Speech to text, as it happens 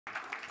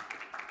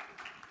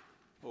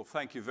Well,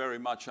 thank you very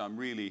much. I'm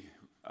really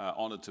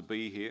honored to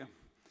be here.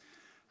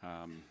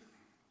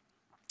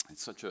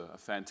 It's such a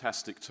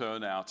fantastic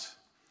turnout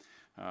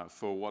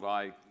for what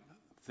I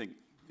think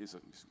is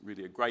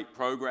really a great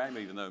program,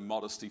 even though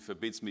modesty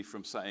forbids me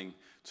from saying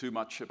too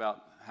much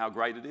about how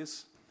great it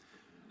is.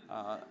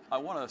 I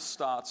want to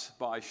start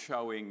by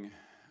showing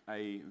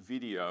a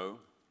video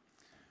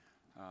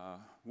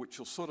which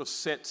will sort of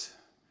set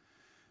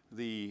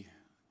the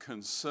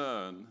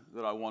concern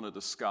that I want to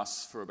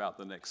discuss for about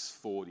the next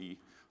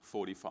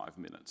 45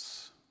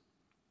 minutes.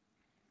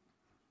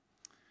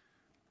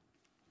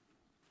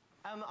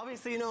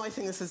 Obviously, I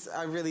think this is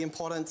really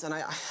important, and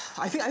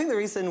I think the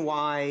reason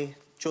why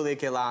Julia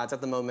Gillard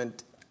at the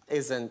moment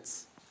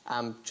isn't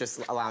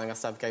just allowing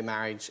us to have gay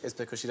marriage is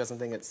because she doesn't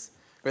think it's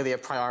really a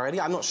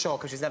priority. I'm not sure,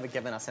 because she's never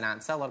given us an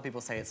answer. A lot of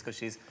people say it's because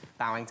she's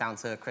bowing down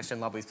to Christian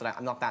lobbies, but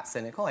I'm not that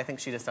cynical. I think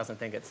she just doesn't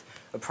think it's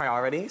a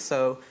priority.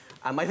 So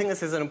I think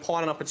this is an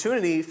important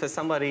opportunity for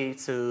somebody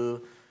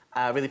to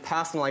really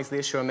personalize the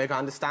issue and make her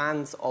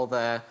understand all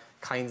the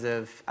kinds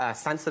of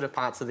sensitive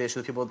parts of the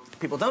issue that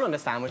people don't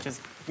understand, which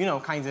is,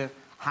 kind of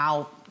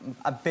how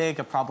a big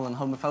a problem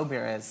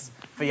homophobia is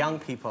for young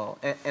people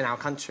in our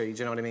country. Do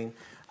you know what I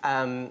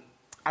mean?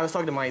 I was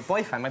talking to my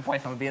boyfriend. My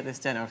boyfriend would be at this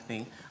dinner with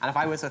me, and if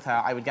I was with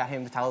her, I would get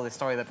him to tell this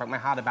story that broke my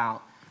heart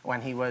about when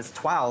he was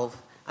 12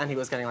 and he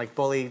was getting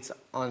bullied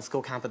on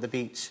school camp at the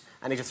beach,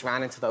 and he just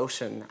ran into the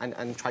ocean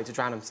and tried to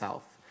drown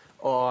himself.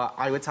 Or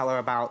I would tell her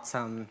about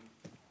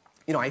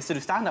I used to do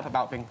stand-up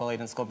about being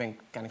bullied in school, being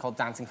kind of called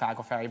dancing fag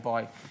or fairy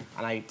boy,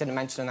 and I didn't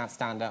mention in that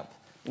stand-up,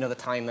 the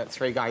time that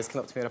 3 guys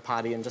came up to me at a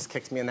party and just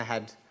kicked me in the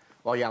head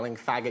while yelling,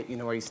 "Faggot, you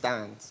know where you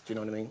stand." Do you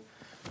know what I mean?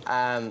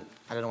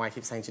 I don't know why I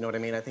keep saying, do you know what I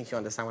mean? I think you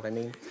understand what I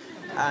mean.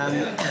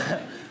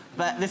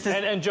 But this is...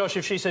 And Josh,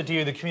 if she said to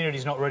you, the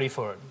community's not ready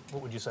for it,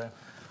 what would you say?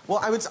 Well,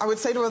 I would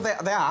say to her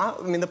they are.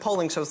 I mean, the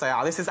polling shows they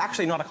are. This is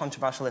actually not a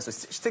controversial issue.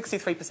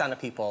 63% of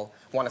people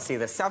want to see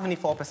this.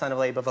 74% of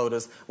Labour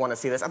voters want to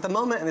see this. At the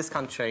moment in this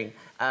country,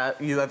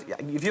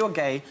 if you're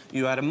gay,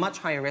 you are at a much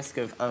higher risk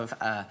of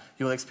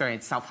you'll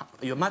experience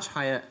you're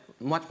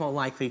much more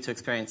likely to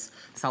experience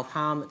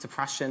self-harm,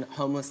 depression,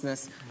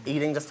 homelessness,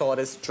 eating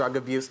disorders, drug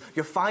abuse.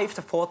 You're 5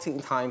 to 14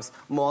 times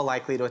more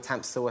likely to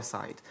attempt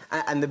suicide.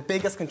 And the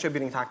biggest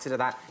contributing factor to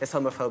that is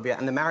homophobia.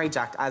 And the Marriage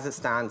Act, as it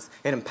stands,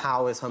 it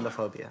empowers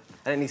homophobia.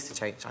 And it needs to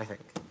change, I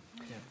think.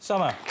 Yeah.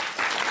 Summer.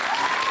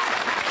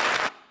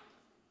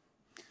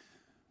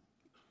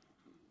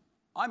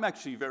 I'm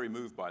actually very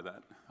moved by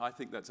that. I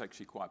think that's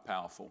actually quite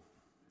powerful.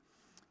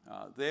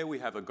 There we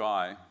have a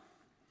guy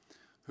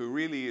who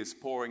really is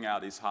pouring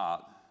out his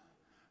heart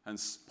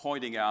and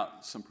pointing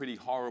out some pretty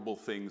horrible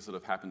things that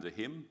have happened to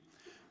him,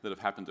 that have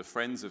happened to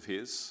friends of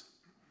his.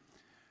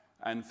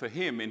 And for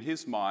him, in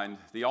his mind,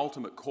 the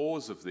ultimate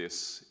cause of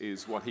this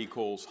is what he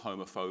calls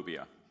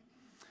homophobia.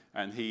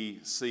 And he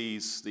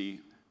sees the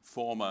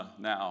former,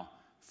 now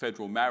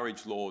federal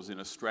marriage laws in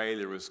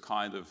Australia as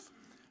kind of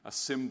a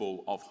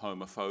symbol of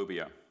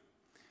homophobia.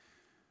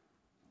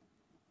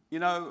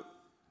 The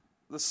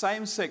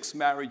same-sex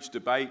marriage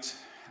debate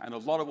and a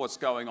lot of what's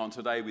going on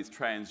today with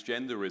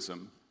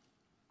transgenderism,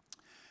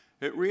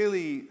 it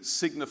really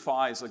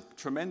signifies a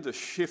tremendous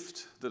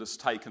shift that has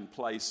taken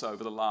place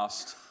over the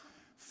last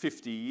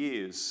 50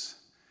 years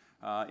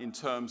in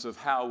terms of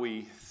how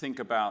we think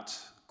about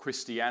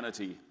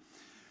Christianity.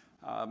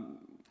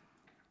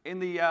 In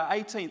the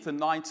 18th and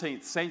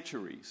 19th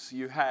centuries,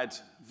 you had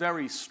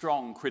very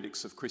strong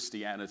critics of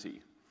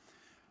Christianity.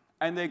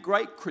 And their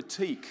great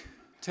critique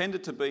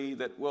tended to be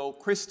that, well,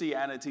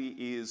 Christianity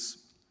is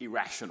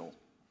irrational.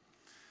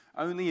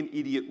 Only an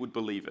idiot would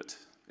believe it.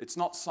 It's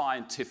not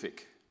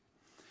scientific.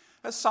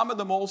 As some of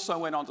them also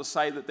went on to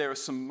say that there are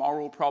some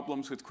moral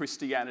problems with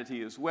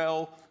Christianity as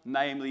well,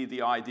 namely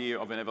the idea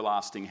of an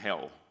everlasting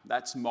hell.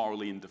 That's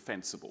morally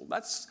indefensible.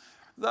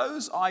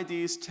 Those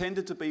ideas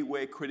tended to be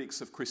where critics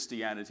of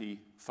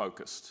Christianity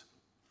focused.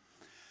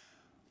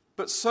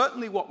 But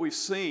certainly what we've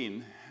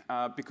seen,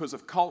 because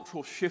of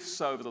cultural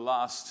shifts over the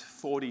last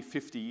 40,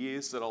 50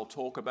 years that I'll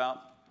talk about,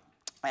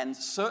 and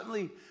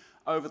certainly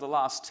over the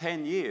last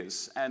 10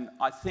 years, and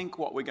I think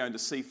what we're going to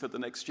see for the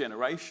next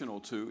generation or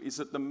two, is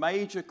that the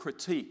major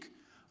critique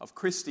of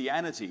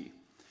Christianity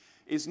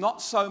is not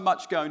so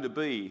much going to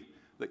be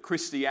that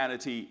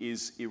Christianity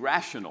is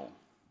irrational.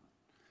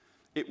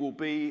 It will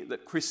be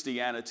that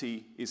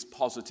Christianity is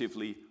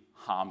positively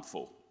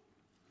harmful.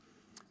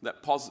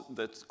 That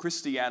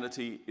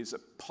Christianity is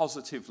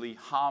positively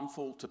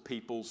harmful to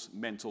people's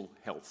mental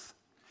health.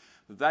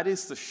 That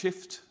is the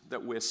shift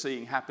that we're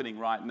seeing happening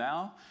right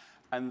now.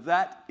 And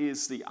that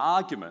is the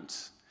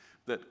argument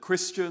that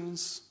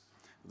Christians,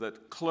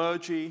 that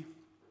clergy,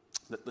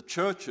 that the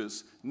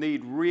churches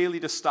need really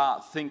to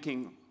start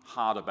thinking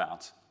hard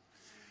about.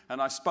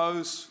 And I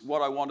suppose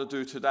what I want to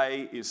do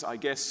today is,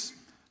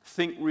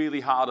 think really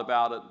hard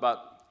about it,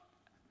 but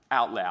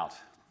out loud.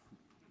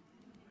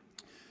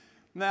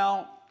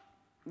 Now,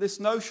 this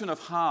notion of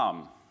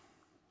harm.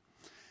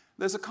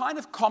 There's a kind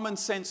of common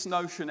sense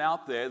notion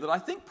out there that I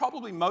think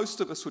probably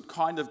most of us would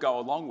kind of go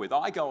along with.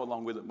 I go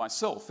along with it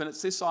myself, and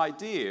it's this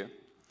idea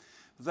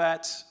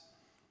that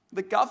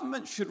the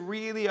government should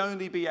really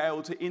only be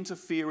able to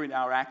interfere in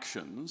our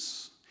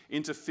actions,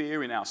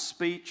 interfere in our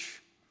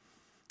speech,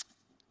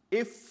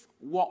 if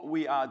what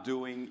we are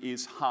doing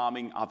is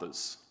harming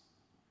others.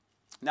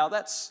 Now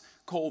that's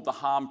called the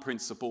harm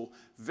principle,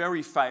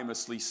 very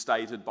famously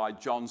stated by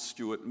John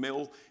Stuart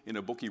Mill in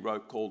a book he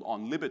wrote called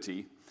On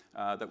Liberty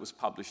that was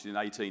published in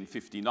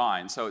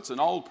 1859. So it's an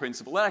old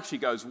principle. That actually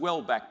goes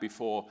well back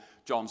before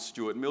John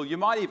Stuart Mill. You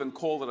might even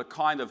call it a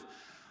kind of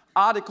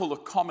article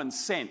of common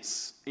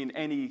sense in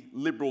any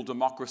liberal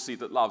democracy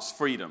that loves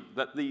freedom,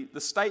 that the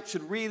state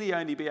should really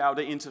only be able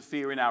to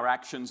interfere in our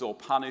actions or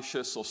punish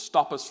us or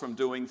stop us from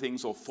doing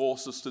things or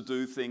force us to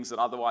do things that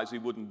otherwise we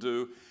wouldn't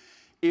do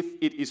if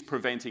it is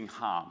preventing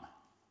harm.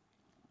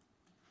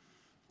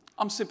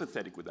 I'm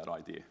sympathetic with that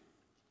idea.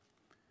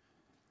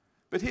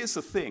 But here's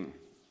the thing.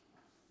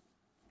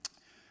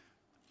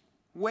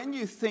 When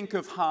you think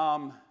of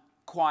harm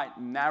quite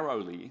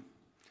narrowly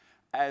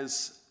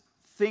as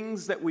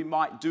things that we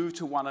might do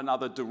to one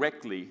another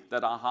directly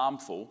that are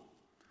harmful,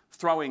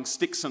 throwing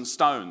sticks and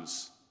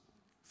stones,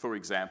 for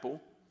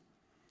example,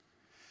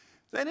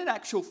 then in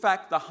actual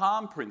fact the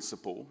harm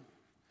principle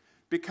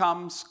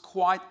becomes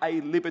quite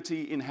a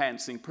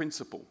liberty-enhancing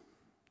principle.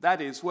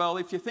 That is, well,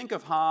 if you think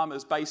of harm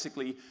as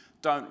basically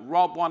don't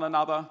rob one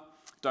another,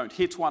 don't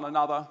hit one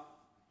another,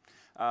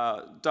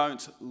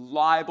 don't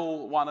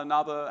libel one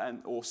another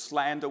or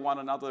slander one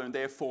another and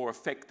therefore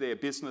affect their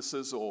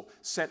businesses or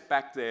set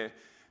back their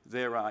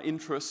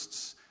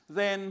interests,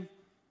 then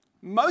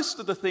most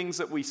of the things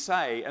that we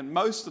say and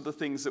most of the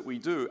things that we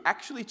do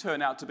actually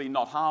turn out to be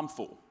not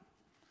harmful,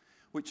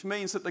 which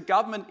means that the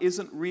government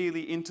isn't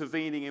really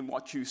intervening in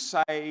what you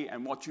say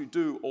and what you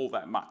do all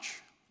that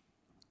much.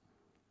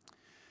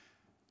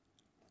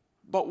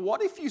 But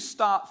what if you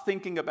start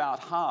thinking about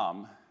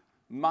harm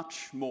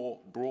much more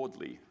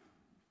broadly?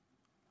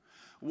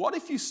 What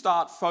if you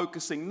start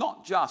focusing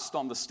not just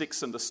on the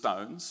sticks and the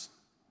stones,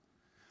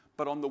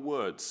 but on the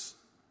words?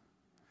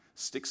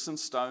 Sticks and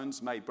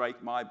stones may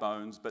break my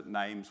bones, but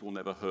names will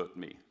never hurt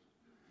me.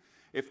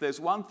 If there's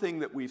one thing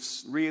that we've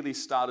really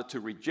started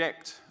to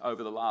reject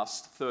over the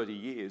last 30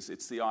 years,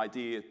 it's the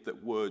idea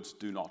that words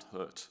do not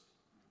hurt.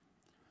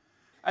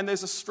 And there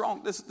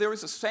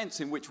is a sense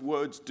in which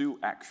words do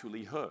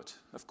actually hurt.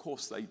 Of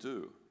course they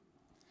do.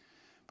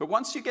 But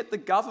once you get the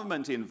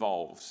government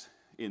involved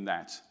in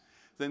that,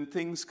 then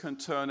things can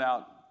turn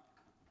out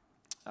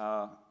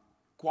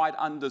quite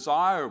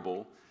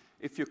undesirable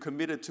if you're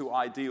committed to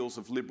ideals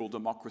of liberal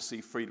democracy,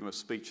 freedom of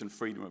speech, and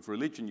freedom of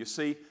religion. You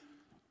see,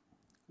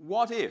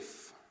 what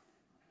if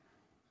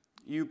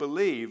you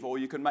believe, or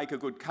you can make a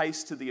good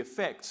case to the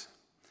effect,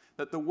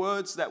 that the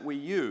words that we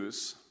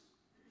use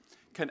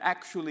can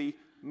actually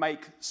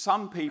make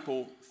some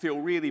people feel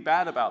really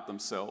bad about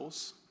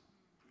themselves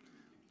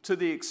to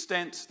the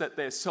extent that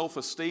their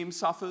self-esteem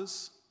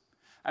suffers,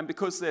 and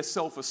because their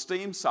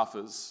self-esteem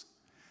suffers,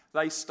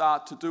 they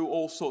start to do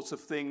all sorts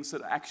of things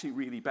that are actually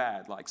really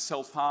bad, like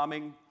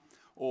self-harming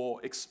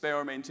or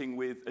experimenting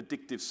with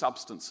addictive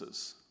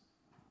substances.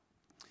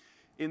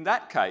 In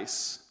that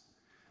case,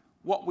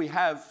 what we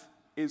have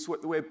is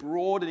we're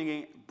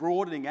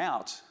broadening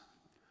out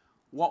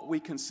what we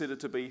consider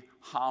to be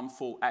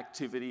harmful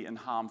activity and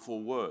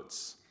harmful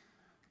words.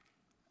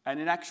 And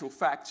in actual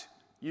fact,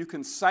 you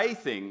can say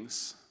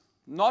things,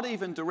 not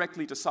even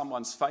directly to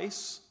someone's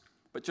face,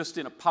 but just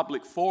in a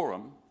public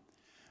forum,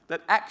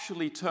 that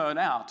actually turn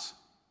out,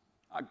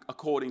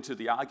 according to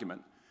the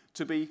argument,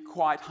 to be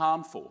quite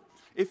harmful.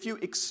 If you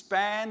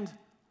expand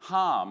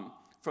harm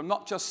from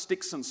not just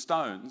sticks and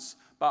stones,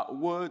 but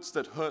words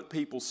that hurt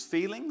people's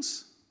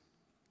feelings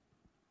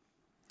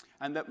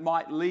and that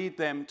might lead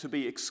them to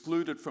be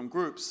excluded from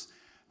groups,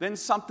 then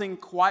something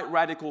quite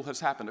radical has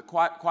happened.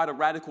 Quite a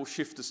radical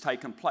shift has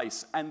taken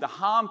place. And the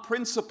harm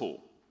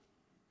principle,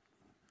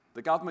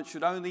 the government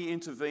should only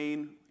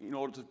intervene in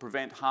order to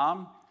prevent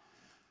harm,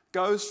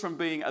 goes from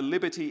being a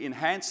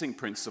liberty-enhancing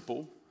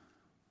principle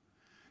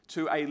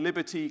to a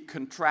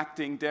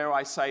liberty-contracting, dare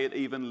I say it,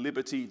 even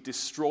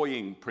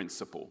liberty-destroying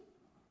principle.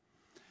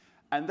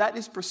 And that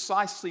is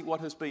precisely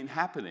what has been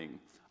happening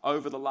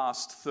over the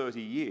last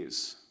 30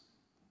 years.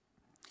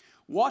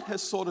 What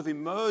has sort of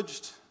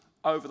emerged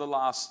over the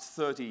last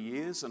 30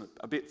 years and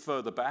a bit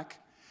further back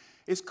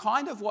is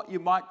kind of what you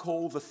might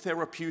call the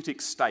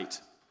therapeutic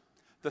state.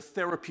 The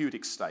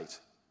therapeutic state,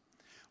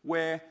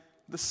 where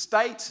the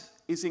state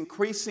is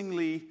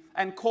increasingly,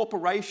 and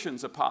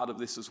corporations are part of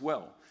this as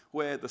well,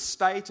 where the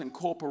state and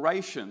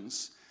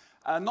corporations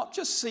are not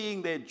just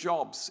seeing their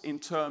jobs in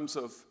terms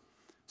of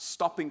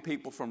stopping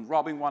people from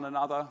robbing one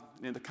another,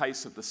 in the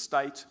case of the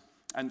state,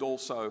 and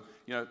also,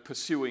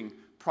 pursuing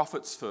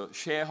profits for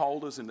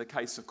shareholders in the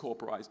case of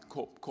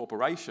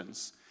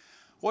corporations.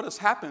 What has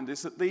happened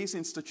is that these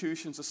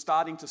institutions are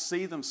starting to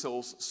see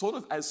themselves sort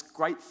of as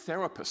great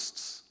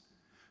therapists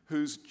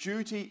whose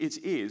duty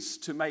it is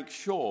to make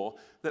sure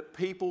that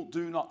people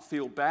do not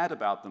feel bad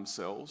about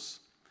themselves.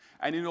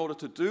 And in order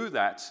to do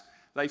that,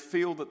 they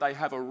feel that they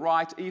have a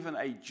right, even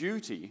a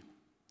duty,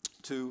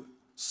 to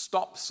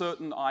stop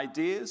certain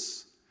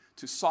ideas,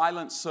 to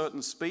silence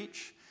certain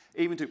speech,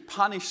 even to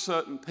punish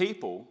certain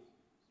people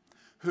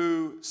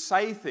who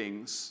say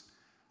things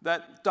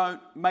that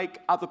don't make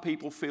other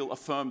people feel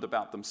affirmed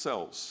about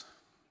themselves.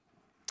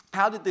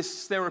 How did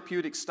this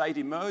therapeutic state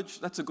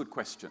emerge? That's a good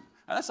question,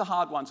 and that's a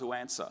hard one to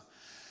answer.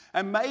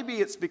 And maybe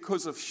it's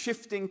because of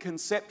shifting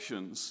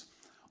conceptions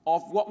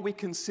of what we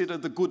consider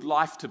the good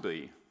life to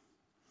be.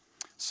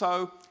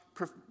 So,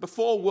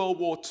 before World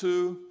War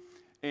II,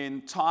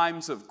 in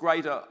times of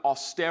greater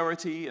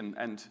austerity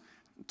and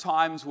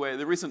times where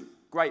there isn't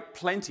great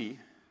plenty,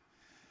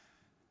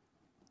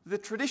 the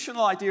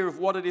traditional idea of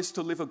what it is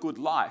to live a good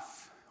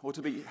life, or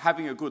to be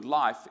having a good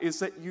life, is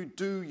that you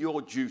do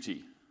your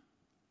duty.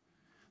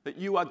 That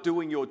you are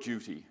doing your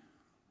duty.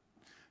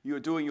 You are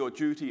doing your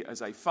duty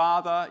as a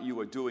father, you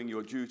are doing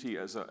your duty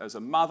as a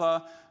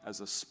mother,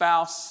 as a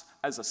spouse,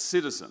 as a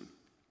citizen.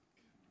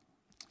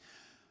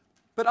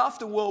 But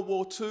after World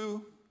War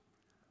II,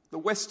 the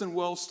Western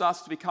world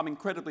starts to become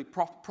incredibly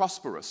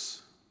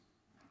prosperous.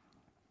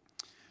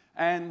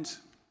 And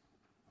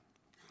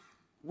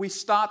we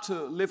start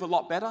to live a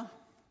lot better.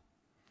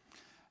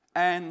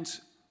 And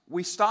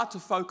we start to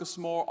focus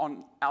more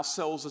on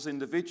ourselves as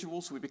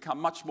individuals. We become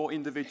much more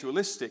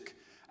individualistic.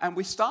 And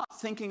we start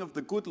thinking of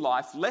the good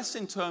life less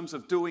in terms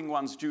of doing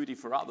one's duty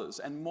for others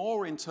and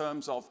more in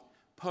terms of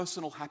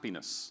personal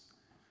happiness.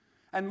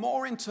 And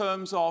more in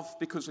terms of,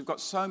 because we've got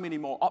so many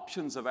more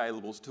options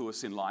available to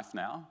us in life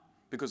now,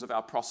 because of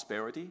our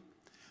prosperity,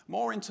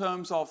 more in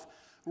terms of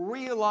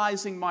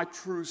realizing my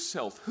true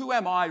self. Who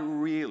am I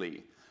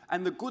really?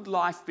 And the good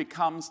life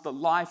becomes the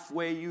life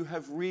where you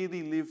have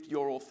really lived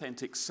your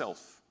authentic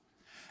self.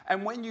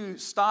 And when you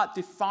start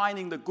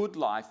defining the good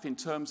life in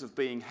terms of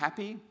being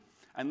happy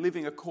and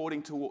living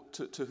according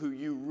to who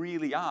you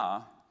really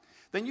are,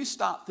 then you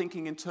start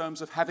thinking in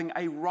terms of having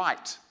a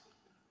right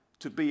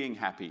to being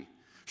happy.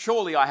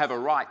 Surely I have a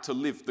right to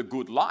live the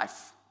good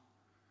life.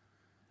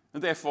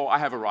 And therefore, I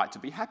have a right to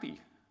be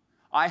happy.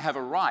 I have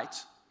a right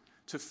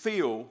to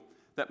feel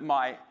that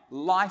my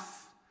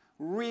life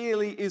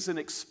really is an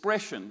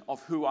expression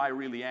of who I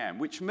really am,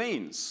 which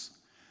means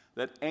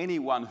that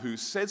anyone who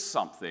says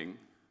something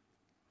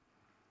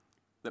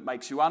that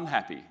makes you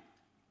unhappy,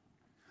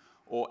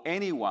 or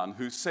anyone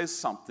who says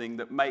something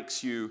that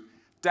makes you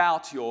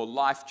doubt your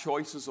life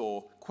choices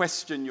or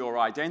question your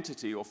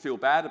identity or feel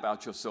bad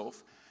about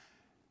yourself,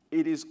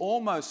 it is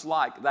almost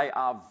like they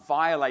are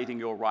violating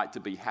your right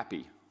to be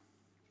happy.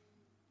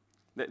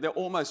 They're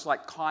almost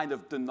like kind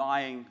of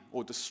denying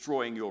or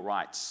destroying your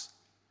rights.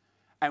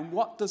 And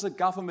what does a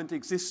government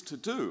exist to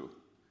do,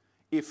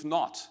 if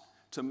not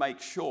to make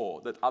sure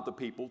that other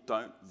people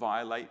don't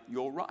violate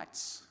your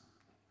rights?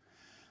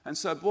 And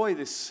so, boy,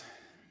 this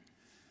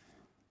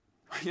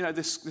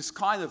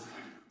kind of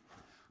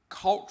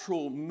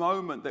cultural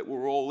moment that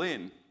we're all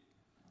in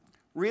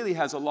really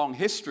has a long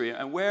history.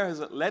 And where has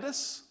it led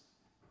us?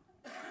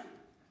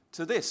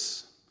 To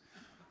this.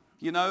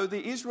 You know,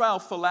 the Israel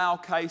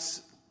Folau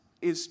case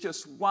is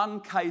just one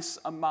case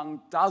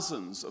among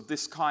dozens of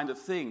this kind of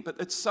thing. But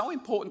it's so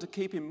important to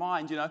keep in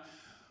mind,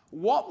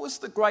 what was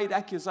the great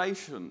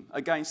accusation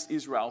against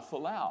Israel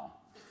Folau?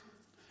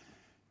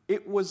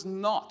 It was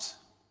not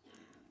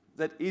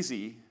that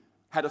Izzy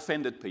had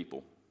offended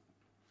people.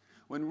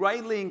 When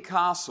Raylene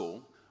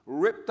Castle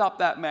ripped up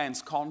that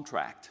man's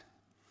contract,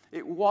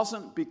 it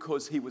wasn't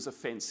because he was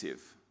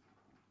offensive.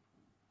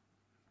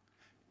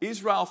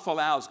 Israel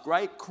Folau's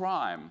great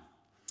crime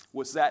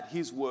was that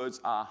his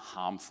words are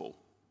harmful,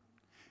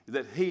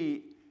 that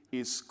he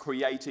is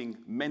creating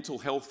mental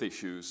health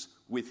issues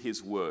with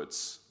his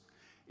words.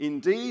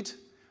 Indeed,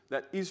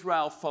 that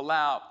Israel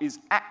Folau is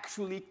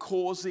actually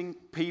causing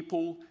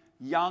people,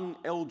 young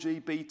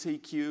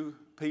LGBTQ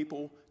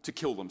people, to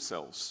kill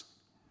themselves.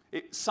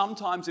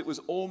 Sometimes it was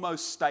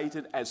almost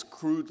stated as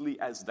crudely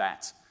as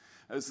that,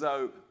 as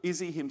though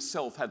Izzy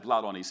himself had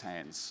blood on his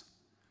hands.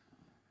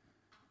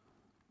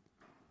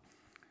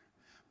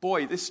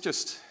 Boy,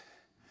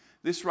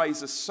 this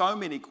raises so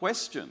many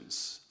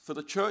questions for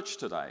the church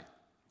today.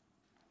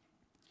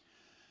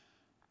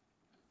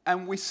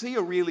 And we see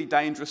a really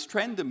dangerous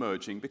trend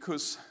emerging,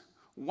 because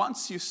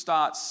once you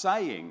start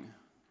saying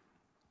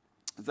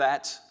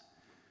that,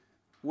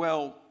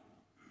 well,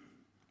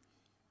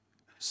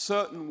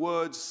 certain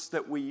words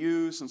that we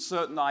use and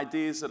certain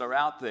ideas that are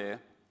out there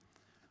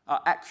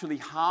are actually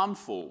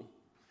harmful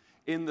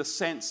in the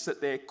sense that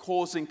they're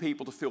causing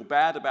people to feel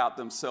bad about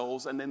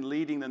themselves and then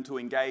leading them to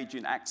engage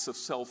in acts of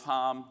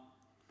self-harm,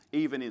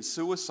 even in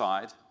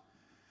suicide,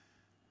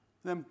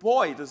 then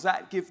boy, does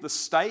that give the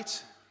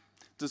state,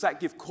 does that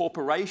give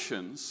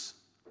corporations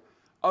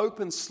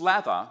open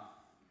slather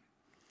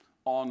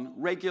on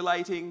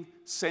regulating,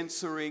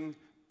 censoring,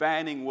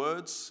 banning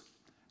words,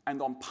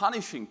 and on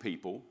punishing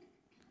people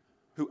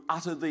who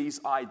utter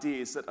these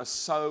ideas that are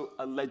so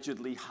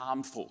allegedly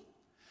harmful.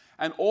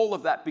 And all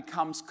of that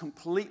becomes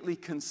completely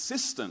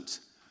consistent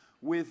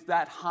with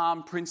that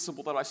harm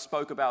principle that I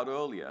spoke about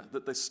earlier,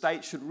 that the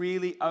state should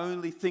really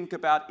only think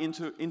about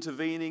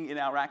intervening in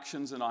our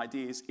actions and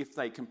ideas if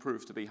they can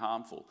prove to be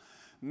harmful.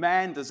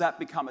 Man, does that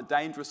become a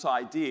dangerous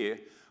idea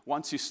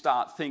once you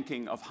start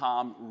thinking of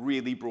harm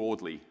really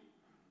broadly.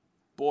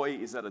 Boy,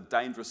 is that a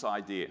dangerous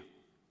idea.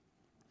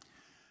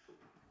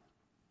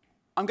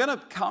 I'm going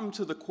to come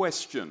to the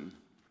question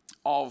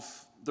of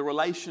the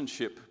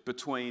relationship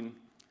between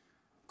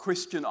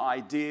Christian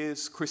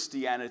ideas,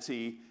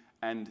 Christianity,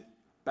 and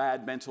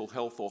bad mental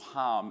health or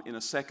harm in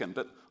a second.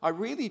 But I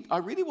really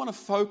want to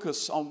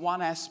focus on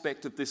one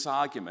aspect of this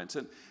argument,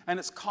 and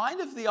it's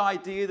kind of the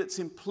idea that's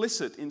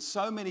implicit in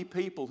so many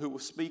people who were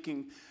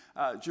speaking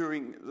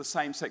during the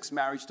same-sex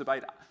marriage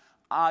debate,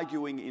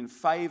 arguing in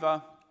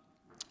favour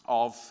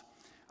of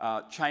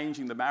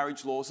changing the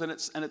marriage laws, and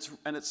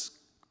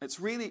it's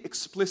really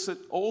explicit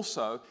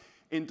also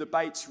in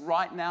debates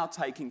right now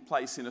taking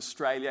place in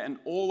Australia and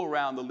all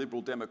around the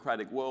liberal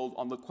democratic world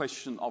on the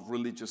question of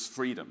religious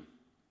freedom.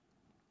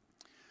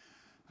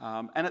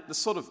 And at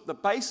the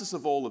basis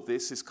of all of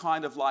this is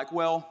kind of like,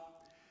 well,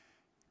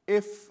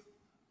 if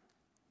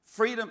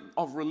freedom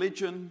of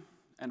religion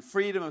and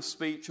freedom of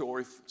speech, or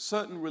if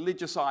certain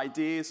religious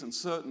ideas and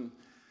certain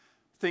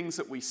things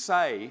that we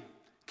say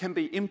can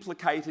be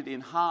implicated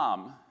in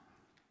harm,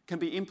 can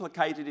be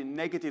implicated in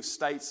negative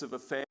states of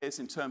affairs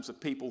in terms of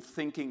people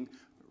thinking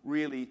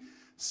really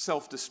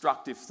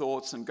self-destructive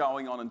thoughts and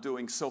going on and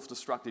doing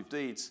self-destructive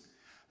deeds,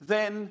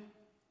 then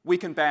we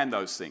can ban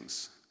those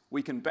things.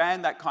 We can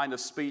ban that kind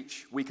of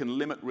speech. We can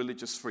limit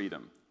religious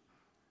freedom.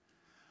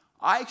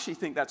 I actually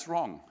think that's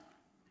wrong.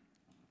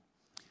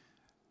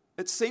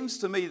 It seems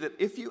to me that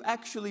if you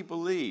actually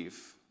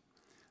believe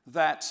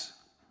that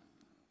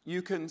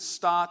you can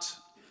start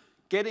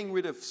getting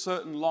rid of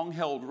certain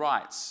long-held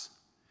rights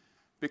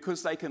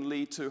because they can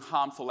lead to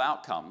harmful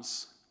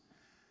outcomes,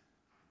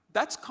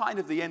 that's kind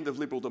of the end of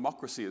liberal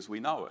democracy as we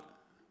know it.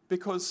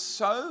 Because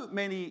so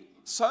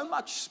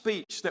much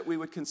speech that we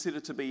would consider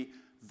to be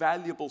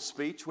valuable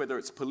speech, whether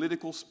it's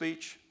political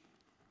speech,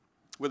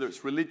 whether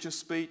it's religious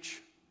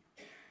speech,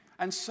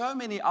 and so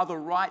many other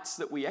rights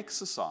that we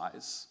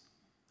exercise,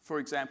 for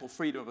example,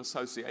 freedom of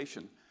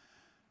association,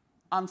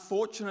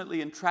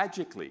 unfortunately and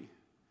tragically,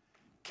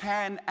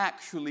 can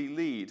actually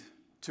lead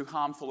to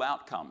harmful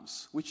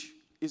outcomes, which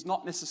is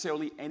not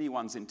necessarily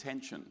anyone's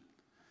intention.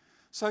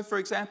 So, for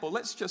example,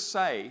 let's just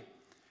say,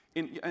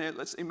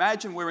 let's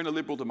imagine we're in a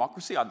liberal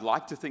democracy. I'd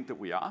like to think that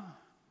we are.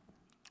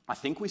 I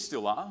think we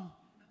still are.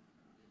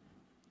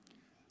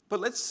 But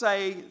let's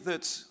say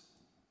that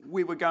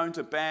we were going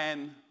to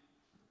ban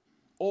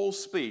all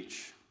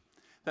speech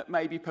that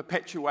maybe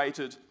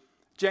perpetuated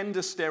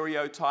gender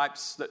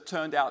stereotypes that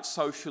turned out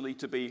socially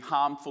to be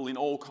harmful in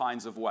all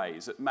kinds of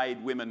ways. It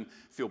made women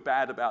feel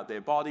bad about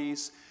their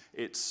bodies.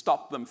 It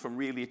stopped them from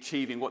really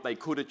achieving what they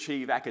could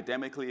achieve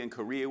academically and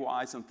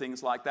career-wise and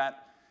things like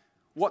that.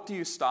 What do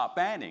you start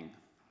banning?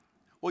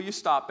 Well, you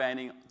start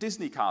banning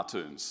Disney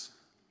cartoons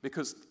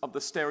because of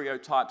the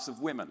stereotypes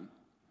of women.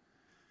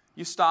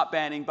 You start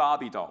banning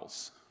Barbie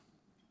dolls.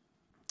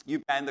 You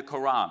ban the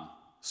Quran.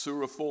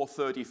 Surah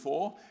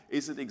 434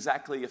 isn't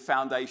exactly a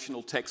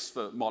foundational text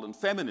for modern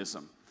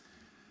feminism.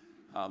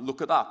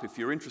 Look it up if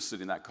you're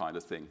interested in that kind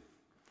of thing.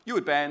 You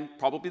would ban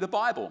probably the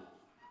Bible.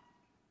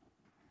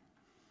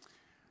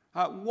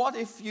 What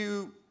if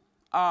you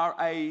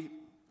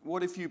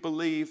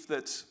believe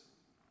that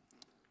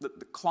the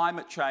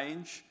climate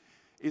change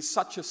is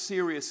such a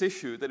serious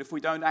issue that if we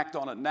don't act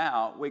on it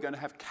now, we're going to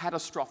have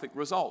catastrophic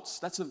results?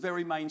 That's a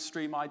very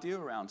mainstream idea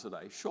around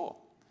today, sure.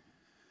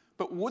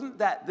 But wouldn't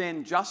that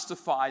then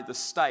justify the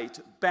state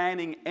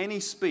banning any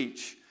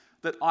speech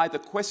that either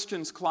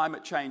questions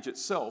climate change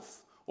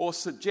itself or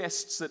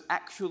suggests that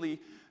actually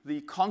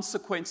the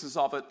consequences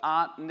of it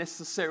aren't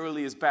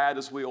necessarily as bad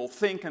as we all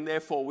think, and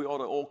therefore we ought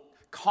to all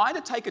kind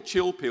of take a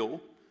chill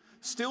pill,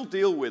 still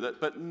deal with it,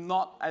 but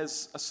not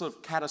as a sort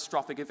of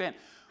catastrophic event?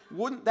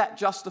 Wouldn't that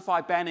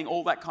justify banning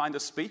all that kind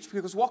of speech?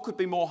 Because what could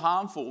be more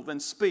harmful than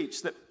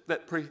speech that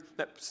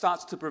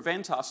starts to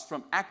prevent us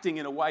from acting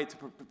in a way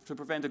to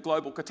prevent a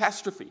global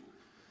catastrophe?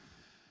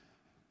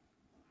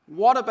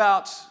 What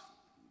about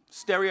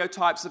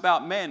stereotypes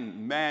about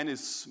men?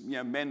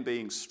 Men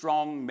being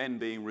strong, men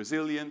being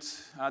resilient.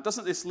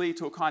 Doesn't this lead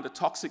to a kind of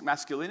toxic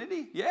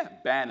masculinity? Yeah,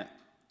 ban it.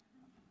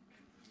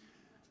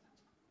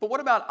 But what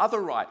about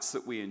other rights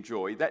that we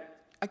enjoy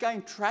that,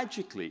 again,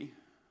 tragically,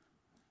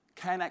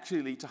 can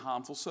actually lead to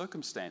harmful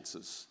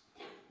circumstances?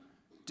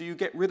 Do you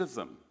get rid of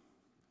them?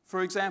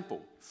 For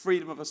example,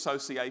 freedom of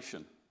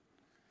association.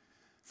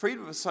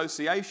 Freedom of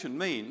association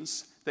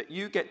means that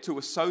you get to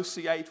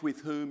associate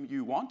with whom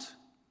you want,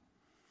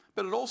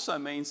 but it also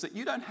means that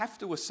you don't have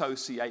to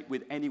associate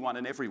with anyone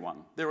and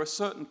everyone. There are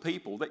certain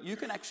people that you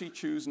can actually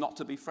choose not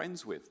to be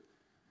friends with.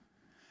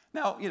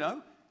 Now,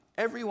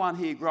 everyone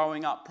here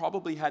growing up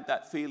probably had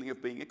that feeling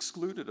of being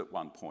excluded at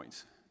one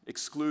point,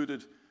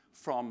 excluded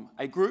from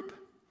a group,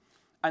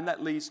 and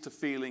that leads to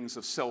feelings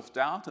of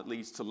self-doubt, it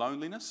leads to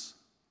loneliness.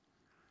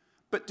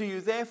 But do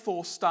you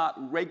therefore start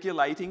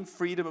regulating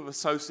freedom of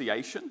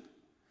association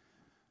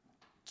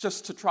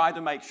just to try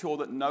to make sure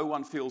that no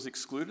one feels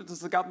excluded?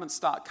 Does the government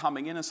start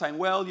coming in and saying,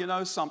 well, you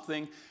know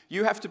something,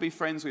 you have to be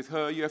friends with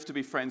her, you have to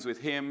be friends with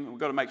him, we've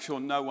got to make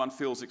sure no one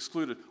feels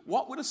excluded?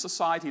 What would a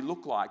society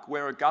look like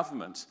where a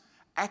government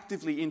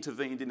actively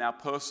intervened in our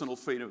personal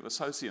freedom of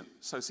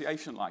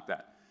association like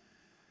that?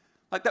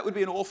 Like, that would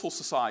be an awful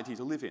society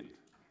to live in.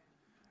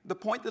 The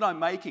point that I'm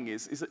making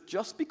is that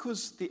just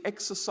because the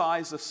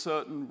exercise of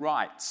certain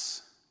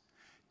rights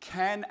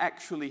can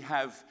actually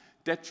have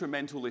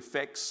detrimental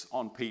effects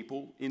on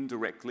people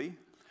indirectly,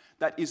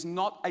 that is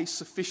not a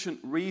sufficient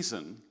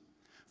reason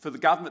for the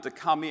government to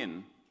come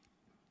in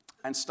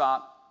and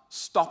start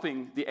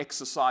stopping the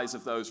exercise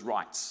of those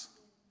rights.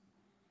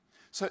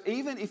 So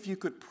even if you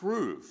could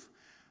prove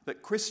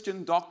that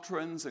Christian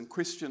doctrines and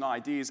Christian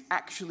ideas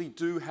actually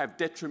do have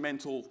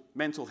detrimental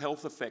mental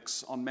health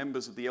effects on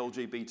members of the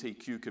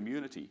LGBTQ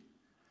community,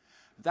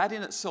 that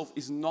in itself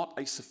is not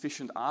a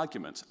sufficient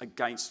argument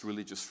against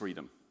religious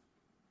freedom.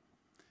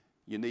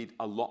 You need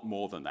a lot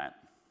more than that.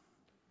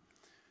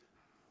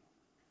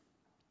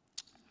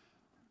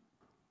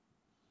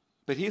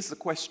 But here's the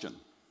question.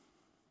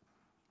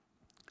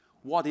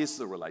 What is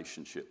the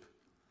relationship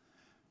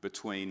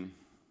between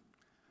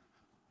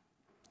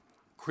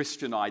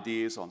Christian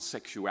ideas on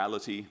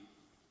sexuality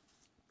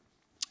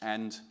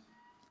and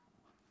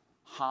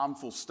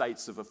harmful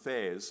states of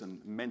affairs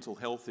and mental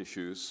health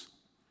issues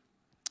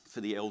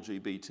for the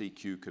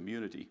LGBTQ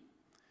community?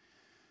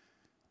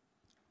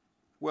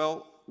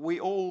 Well, we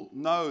all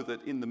know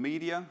that in the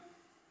media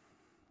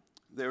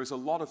there is a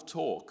lot of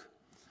talk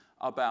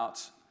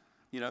about,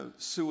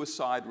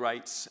 suicide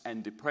rates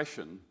and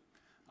depression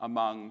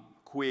among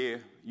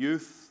queer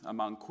youth,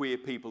 among queer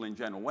people in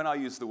general. When I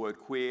use the word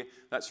queer,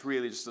 that's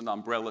really just an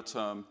umbrella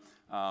term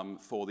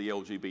for the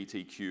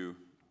LGBTQ,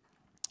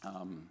 I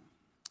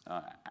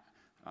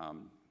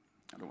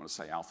don't want to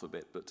say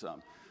alphabet, but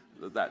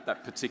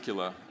that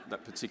particular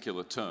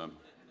term.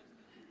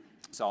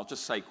 So I'll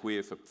just say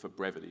queer for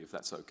brevity, if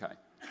that's okay.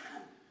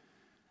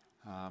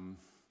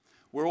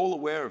 We're all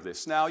aware of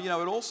this. Now, it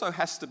also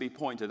has to be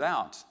pointed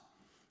out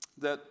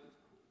that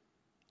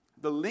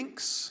the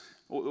links,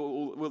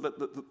 or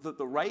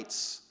the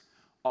rates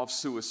of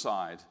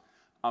suicide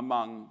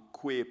among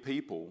queer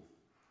people,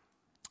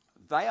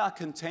 they are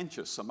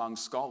contentious among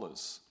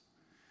scholars.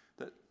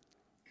 That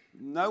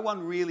no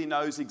one really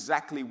knows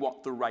exactly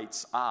what the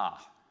rates are.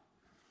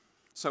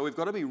 So we've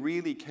got to be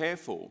really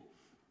careful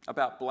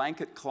about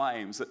blanket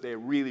claims that they're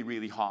really,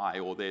 really high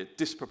or they're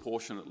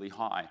disproportionately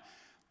high.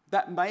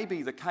 That may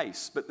be the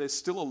case, but there's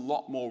still a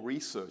lot more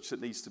research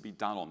that needs to be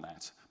done on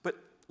that. But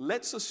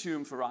let's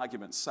assume, for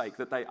argument's sake,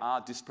 that they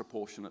are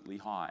disproportionately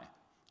high.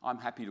 I'm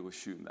happy to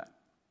assume that.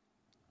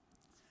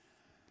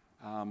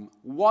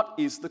 What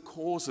is the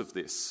cause of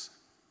this?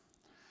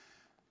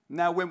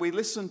 Now, when we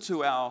listened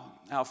to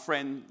our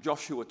friend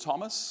Joshua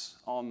Thomas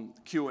on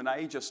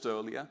Q&A just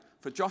earlier,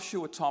 for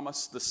Joshua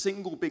Thomas, the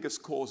single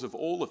biggest cause of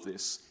all of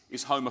this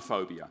is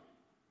homophobia.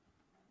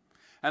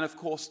 And of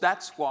course,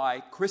 that's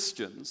why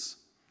Christians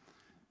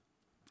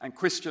and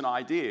Christian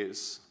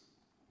ideas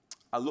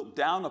are looked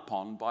down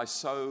upon by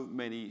so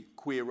many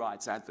queer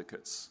rights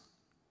advocates.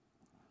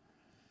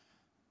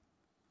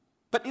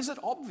 But is it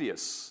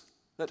obvious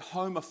that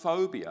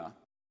homophobia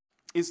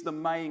is the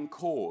main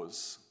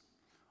cause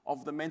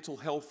of the mental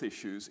health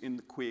issues in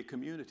the queer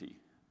community?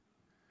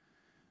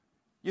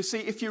 You see,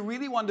 if you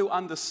really want to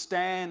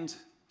understand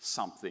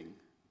something,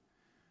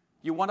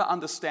 you want to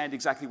understand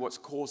exactly what's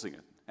causing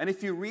it. And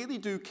if you really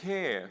do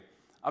care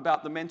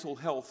about the mental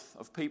health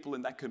of people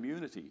in that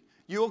community,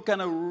 you're going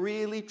to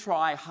really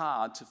try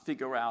hard to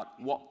figure out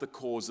what the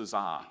causes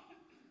are.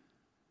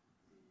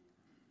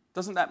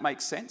 Doesn't that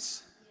make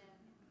sense? Yeah.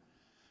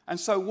 And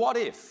so what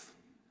if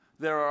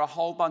there are a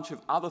whole bunch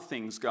of other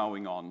things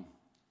going on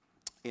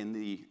in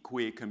the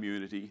queer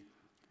community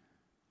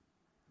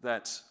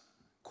that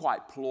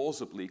quite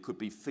plausibly could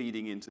be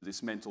feeding into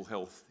this mental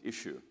health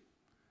issue?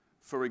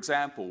 For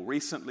example,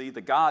 recently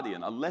The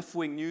Guardian, a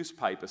left-wing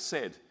newspaper,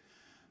 said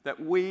that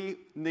we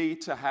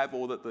need to have,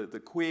 or that the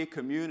queer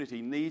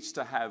community needs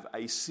to have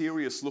a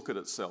serious look at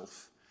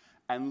itself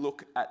and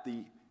look at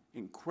the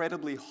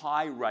incredibly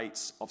high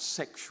rates of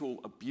sexual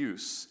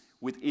abuse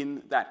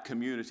within that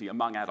community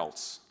among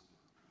adults.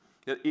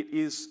 It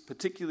is,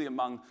 particularly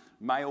among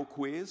male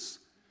queers,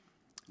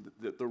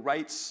 the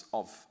rates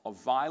of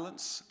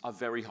violence are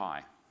very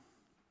high.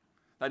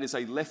 That is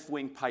a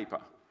left-wing paper.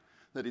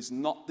 That is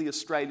not the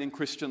Australian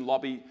Christian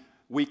Lobby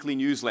weekly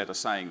newsletter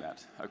saying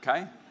that,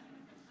 okay?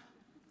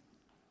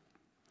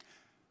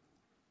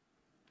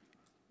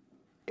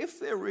 If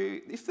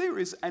there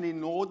is an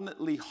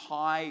inordinately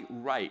high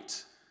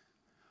rate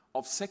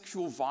of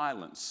sexual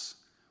violence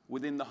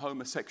within the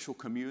homosexual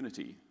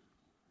community,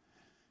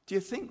 do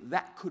you think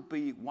that could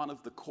be one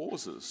of the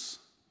causes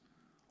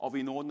of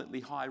inordinately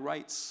high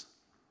rates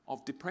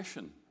of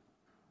depression?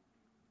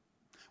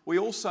 We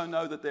also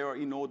know that there are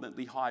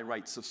inordinately high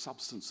rates of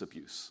substance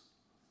abuse.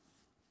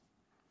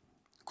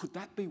 Could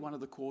that be one of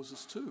the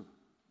causes too?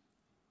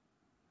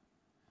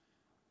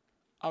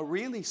 A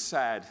really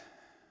sad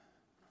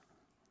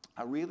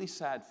a really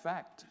sad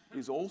fact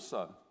is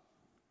also,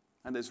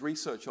 and there's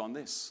research on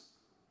this,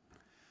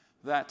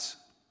 that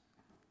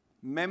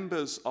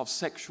members of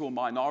sexual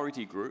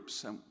minority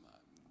groups and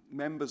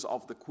members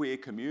of the queer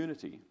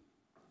community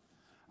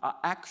are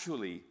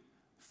actually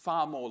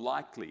far more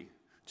likely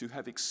to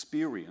have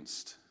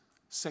experienced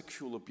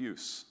sexual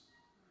abuse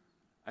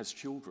as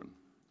children.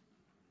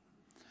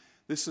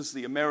 This is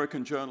the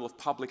American Journal of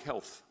Public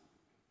Health,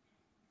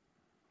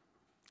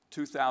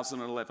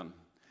 2011.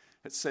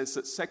 It says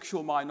that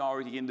sexual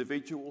minority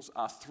individuals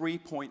are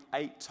 3.8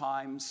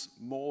 times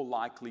more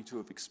likely to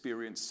have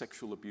experienced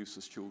sexual abuse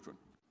as children.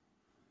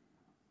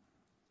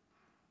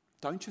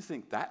 Don't you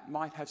think that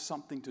might have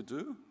something to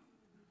do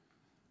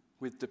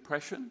with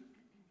depression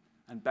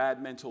and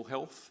bad mental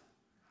health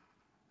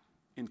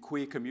in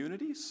queer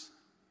communities?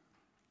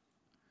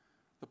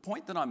 The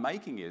point that I'm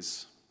making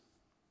is,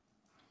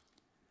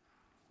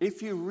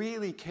 if you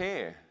really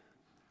care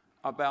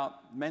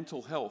about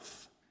mental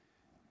health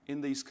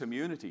in these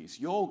communities,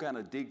 you're going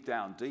to dig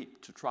down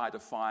deep to try to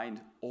find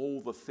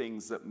all the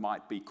things that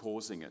might be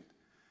causing it.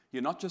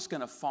 You're not just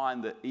going to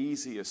find the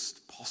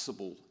easiest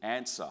possible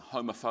answer,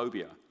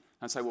 homophobia,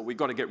 and say, well, we've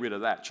got to get rid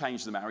of that,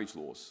 change the marriage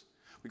laws.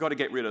 We've got to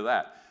get rid of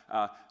that.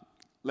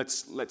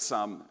 Let's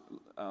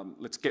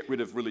get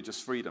rid of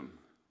religious freedom.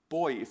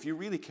 Boy, if you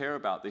really care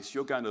about this,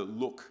 you're going to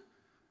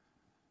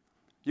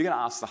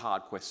ask the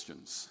hard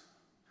questions,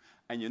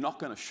 and you're not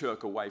going to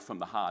shirk away from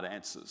the hard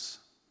answers.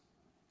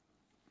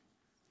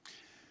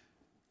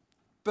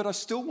 But I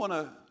still want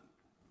to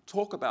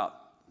talk about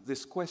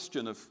this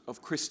question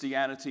of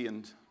Christianity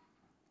and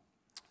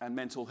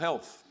mental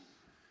health.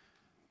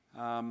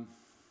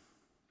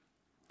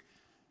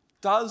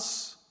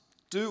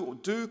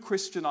 Do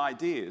Christian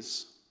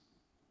ideas,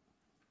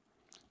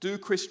 do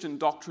Christian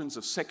doctrines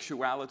of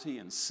sexuality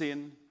and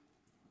sin,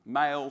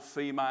 male,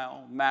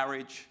 female,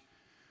 marriage,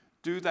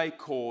 do they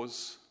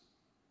cause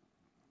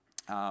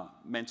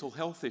mental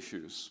health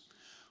issues?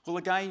 Well,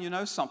 again, you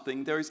know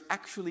something, there is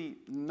actually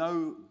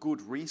no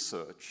good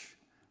research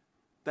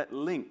that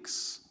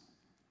links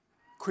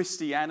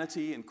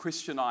Christianity and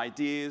Christian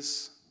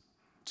ideas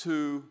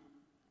to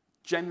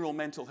general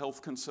mental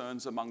health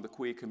concerns among the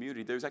queer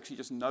community. There's actually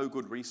just no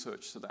good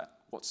research to that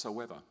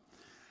whatsoever.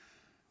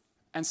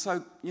 And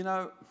so, you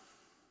know,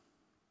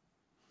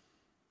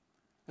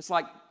 it's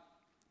like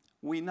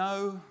we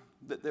know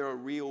that there are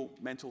real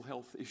mental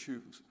health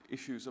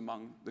issues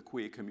among the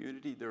queer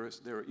community. There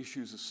are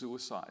issues of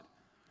suicide.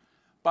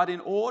 But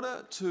in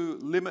order to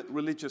limit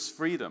religious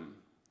freedom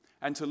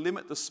and to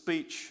limit the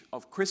speech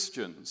of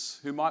Christians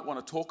who might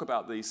want to talk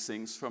about these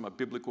things from a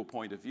biblical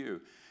point of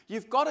view,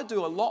 you've got to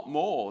do a lot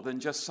more than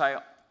just say,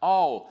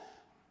 oh,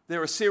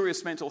 there are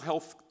serious mental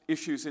health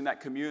issues in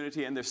that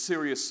community and there's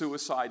serious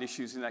suicide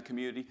issues in that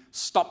community.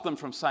 Stop them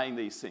from saying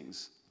these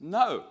things.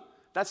 No,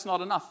 that's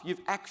not enough.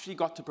 You've actually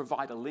got to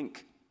provide a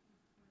link.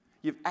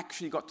 You've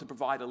actually got to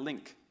provide a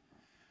link.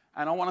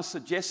 And I want to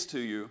suggest to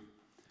you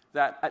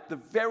that at the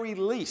very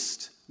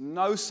least,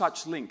 no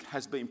such link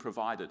has been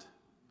provided.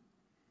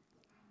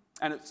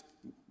 And it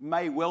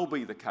may well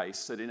be the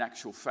case that in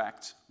actual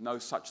fact, no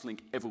such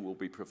link ever will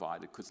be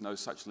provided because no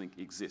such link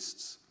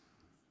exists.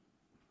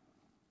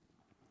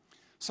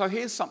 So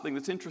here's something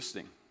that's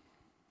interesting.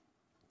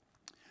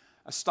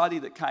 A study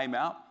that came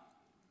out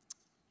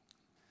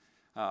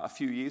a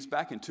few years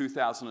back in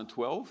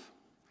 2012,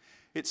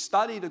 it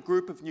studied a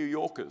group of New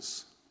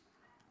Yorkers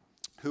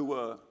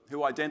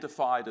who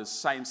identified as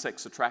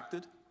same-sex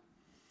attracted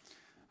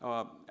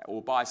or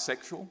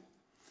bisexual.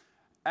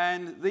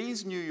 And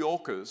these New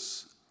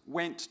Yorkers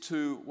went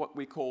to what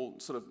we call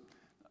sort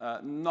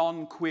of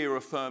non-queer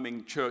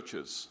affirming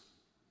churches.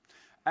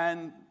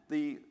 And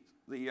the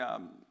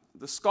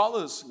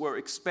scholars were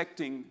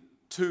expecting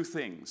two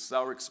things. They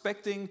were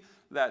expecting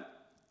that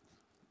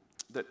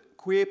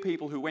queer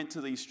people who went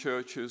to these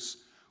churches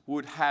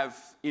would have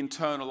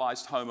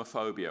internalized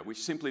homophobia, which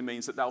simply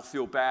means that they'll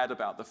feel bad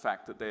about the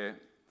fact that they're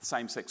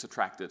same-sex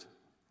attracted.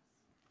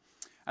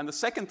 And the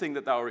second thing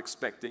that they were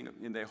expecting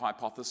in their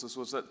hypothesis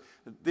was that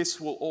this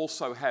will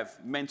also have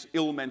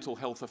ill mental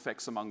health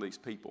effects among these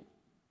people.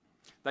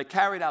 They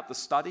carried out the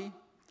study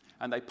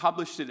and they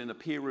published it in a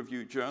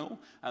peer-reviewed journal,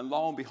 and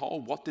lo and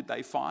behold, what did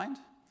they find?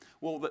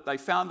 Well, that they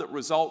found that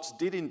results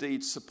did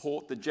indeed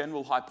support the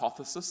general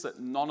hypothesis that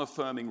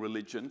non-affirming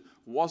religion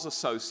was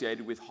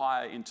associated with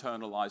higher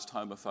internalized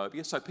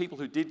homophobia. So people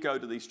who did go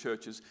to these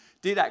churches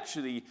did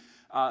actually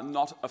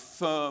not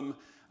affirm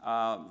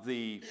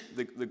the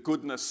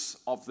goodness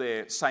of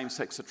their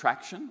same-sex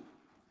attraction.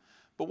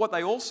 But what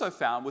they also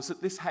found was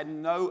that this had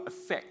no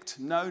effect,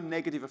 no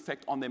negative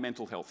effect on their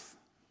mental health.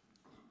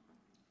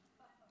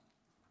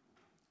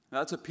 Now,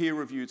 that's a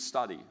peer-reviewed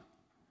study.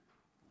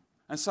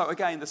 And so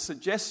again, the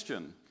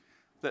suggestion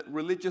that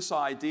religious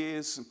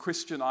ideas and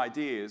Christian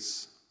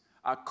ideas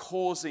are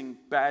causing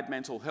bad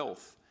mental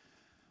health,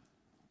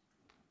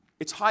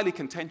 it's highly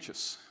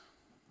contentious.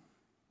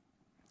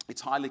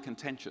 It's highly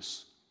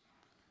contentious.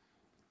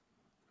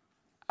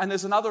 And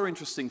there's another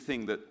interesting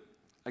thing that,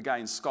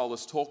 again,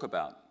 scholars talk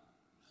about.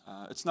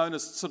 It's known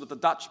as sort of the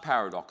Dutch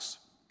paradox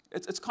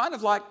It's kind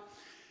of like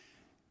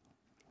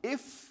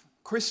if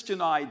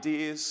Christian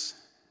ideas,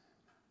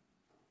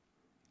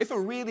 if a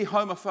really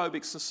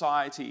homophobic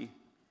society,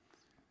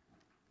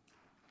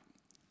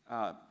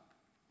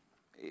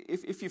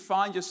 if you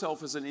find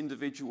yourself as an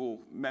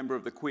individual member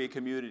of the queer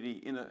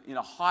community in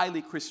a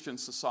highly Christian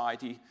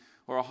society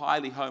or a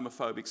highly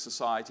homophobic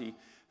society,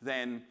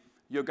 then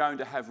you're going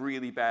to have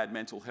really bad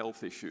mental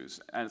health issues,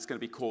 and it's going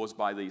to be caused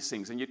by these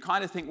things. And you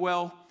kind of think,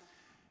 well,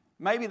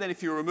 maybe then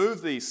if you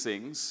remove these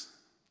things,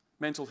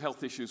 mental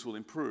health issues will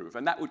improve.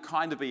 And that would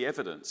kind of be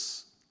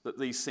evidence that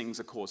these things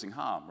are causing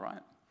harm,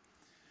 right?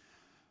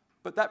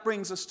 But that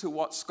brings us to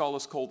what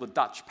scholars call the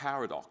Dutch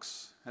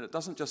paradox. And it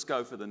doesn't just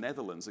go for the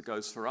Netherlands, it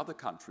goes for other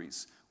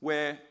countries,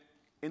 where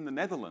in the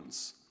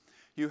Netherlands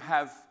you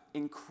have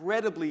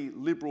incredibly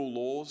liberal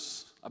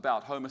laws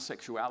about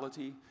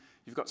homosexuality,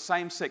 you've got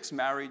same-sex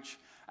marriage,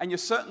 and you're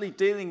certainly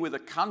dealing with a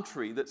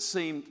country that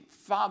seemed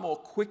far more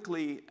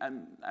quickly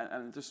and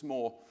just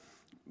more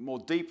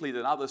deeply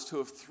than others to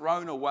have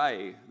thrown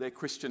away their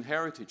Christian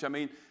heritage. I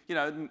mean, you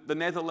know, the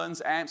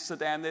Netherlands,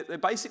 Amsterdam, they're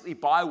basically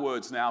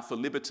bywords now for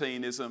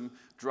libertinism,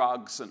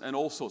 drugs, and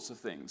all sorts of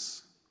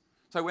things.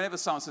 So whenever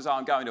someone says, oh,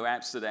 I'm going to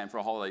Amsterdam for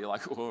a holiday, you're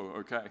like, oh,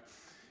 okay.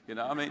 You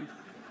know, I mean,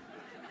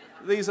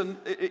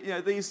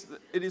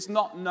 it is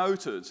not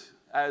noted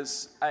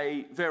as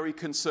a very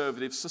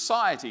conservative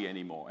society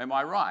anymore, am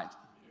I right?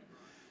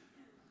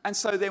 And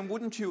so then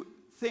wouldn't you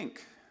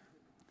think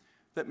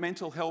that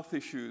mental health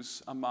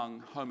issues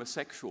among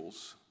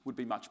homosexuals would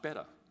be much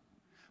better?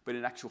 But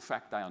in actual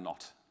fact, they are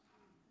not.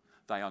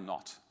 They are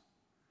not.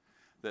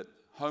 That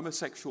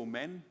homosexual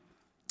men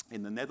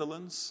in the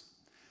Netherlands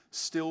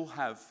still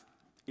have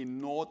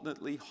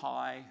inordinately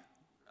high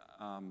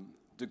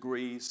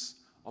degrees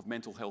of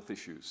mental health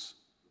issues.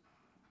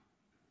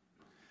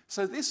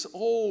 So this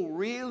all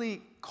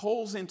really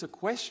calls into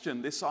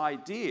question this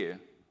idea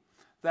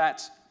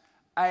that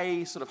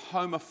a sort of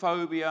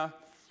homophobia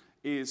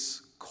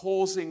is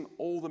causing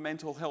all the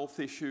mental health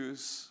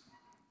issues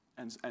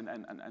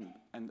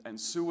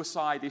and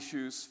suicide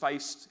issues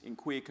faced in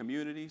queer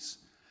communities.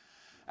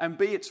 And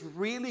B, it's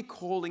really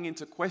calling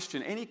into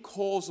question any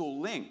causal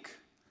link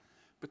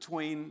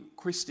between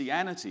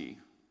Christianity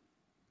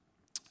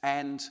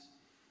and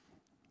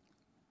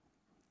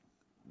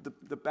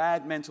the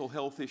bad mental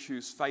health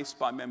issues faced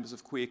by members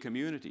of queer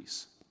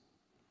communities.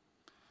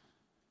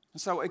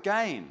 And so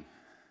again,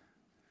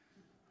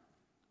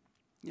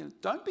 you know,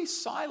 don't be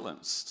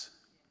silenced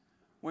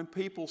when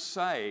people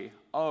say,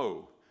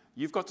 oh,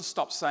 you've got to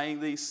stop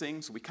saying these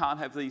things, we can't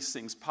have these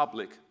things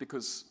public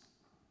because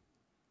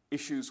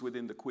issues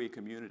within the queer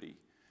community.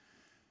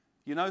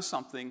 You know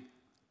something?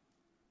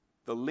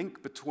 The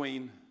link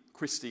between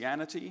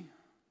Christianity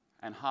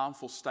and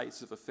harmful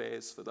states of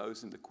affairs for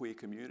those in the queer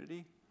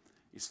community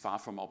is far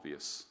from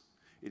obvious.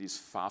 It is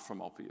far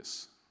from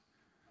obvious.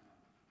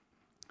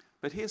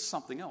 But here's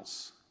something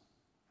else.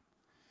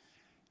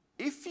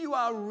 If you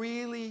are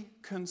really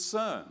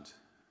concerned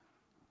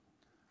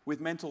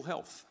with mental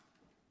health,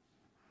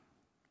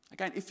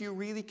 again, if you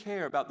really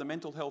care about the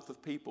mental health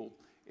of people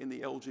in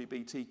the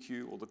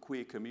LGBTQ or the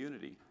queer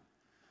community,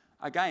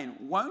 again,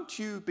 won't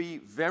you be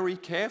very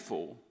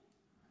careful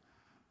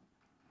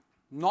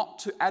not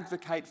to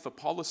advocate for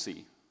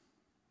policy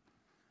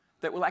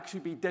that will actually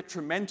be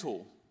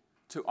detrimental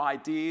to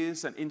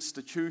ideas and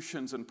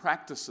institutions and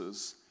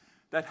practices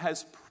that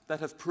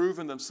have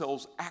proven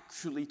themselves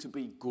actually to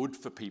be good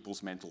for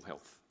people's mental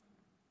health?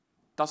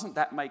 Doesn't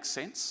that make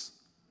sense?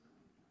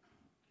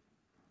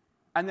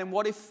 And then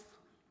what if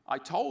I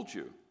told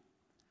you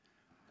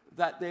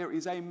that there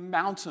is a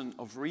mountain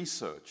of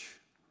research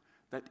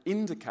that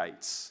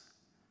indicates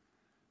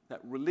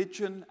that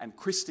religion and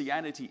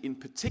Christianity in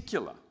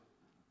particular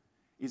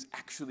is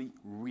actually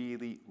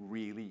really,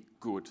 really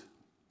good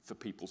for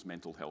people's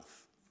mental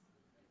health?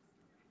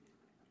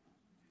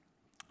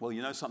 Well,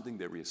 you know something?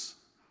 There is.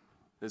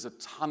 There's a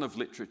ton of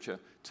literature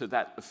to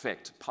that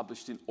effect,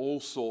 published in all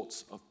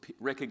sorts of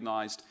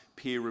recognized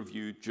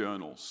peer-reviewed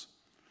journals.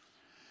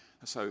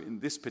 So in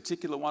this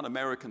particular one,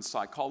 American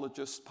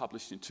psychologist,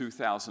 published in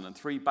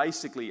 2003,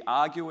 basically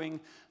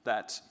arguing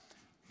that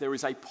there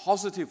is a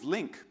positive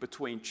link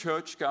between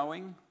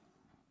church-going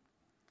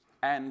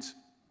and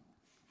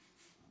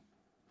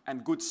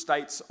good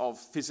states of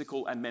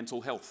physical and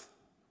mental health.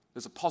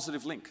 There's a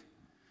positive link.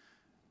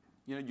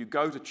 You know, you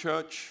go to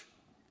church,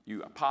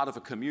 you are part of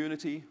a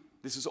community.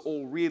 This is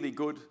all really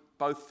good,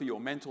 both for your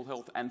mental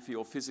health and for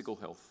your physical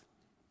health.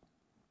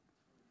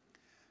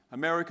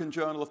 American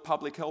Journal of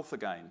Public Health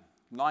again,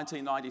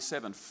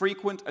 1997.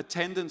 Frequent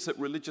attendance at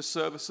religious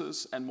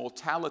services and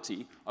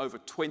mortality over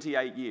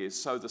 28 years.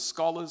 So the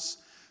scholars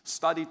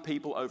studied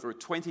people over a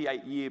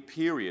 28-year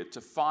period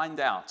to find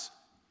out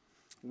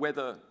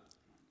whether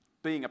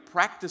being a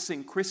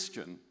practicing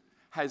Christian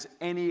has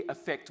any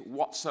effect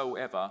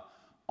whatsoever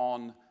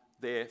on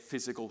their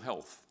physical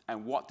health.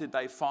 And what did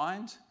they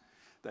find?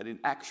 That in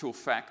actual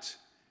fact,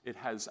 it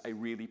has a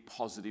really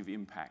positive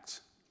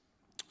impact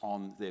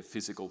on their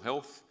physical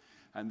health.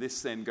 And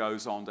this then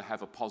goes on to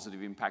have a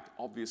positive impact,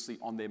 obviously,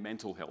 on their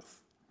mental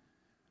health.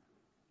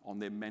 on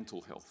their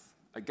mental health.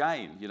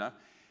 Again,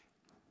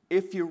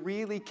 if you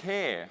really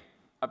care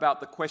about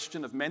the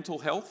question of mental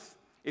health,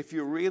 if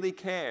you really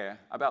care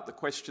about the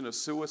question of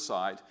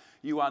suicide,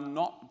 you are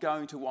not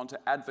going to want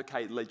to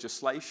advocate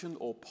legislation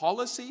or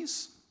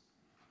policies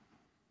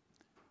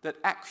that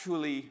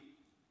actually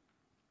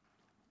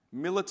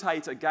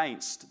militate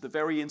against the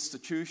very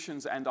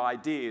institutions and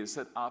ideas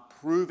that are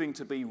proving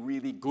to be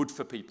really good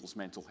for people's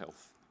mental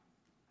health.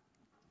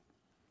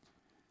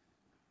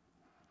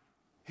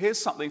 Here's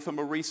something from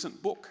a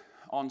recent book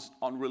on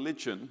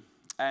religion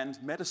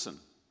and medicine.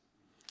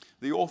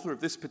 The author of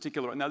this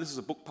particular, now this is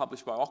a book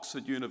published by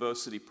Oxford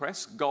University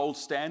Press, gold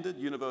standard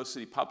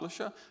university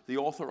publisher. The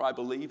author, I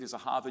believe, is a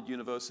Harvard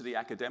University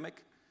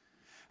academic.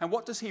 And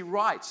what does he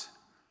write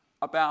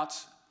about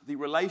the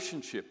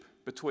relationship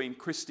between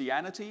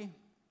Christianity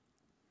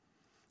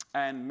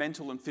and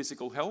mental and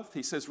physical health?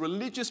 He says,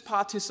 religious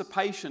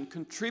participation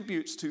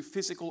contributes to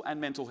physical and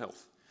mental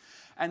health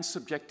and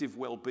subjective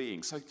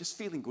well-being. So just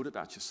feeling good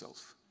about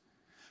yourself.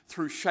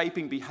 Through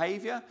shaping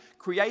behavior,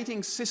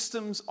 creating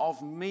systems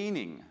of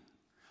meaning,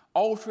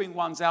 altering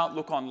one's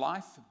outlook on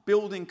life,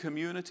 building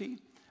community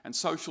and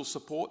social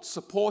support,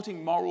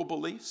 supporting moral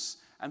beliefs,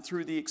 and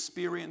through the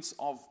experience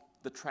of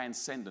the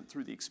transcendent,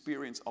 through the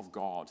experience of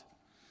God.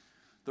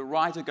 The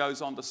writer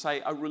goes on to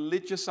say, a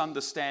religious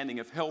understanding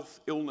of health,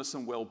 illness,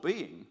 and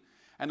well-being,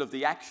 and of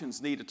the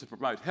actions needed to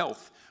promote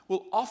health,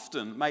 will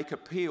often make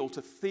appeal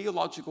to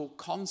theological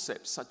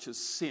concepts such as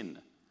sin,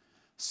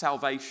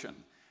 salvation,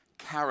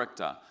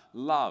 character,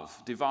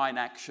 love, divine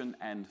action,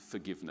 and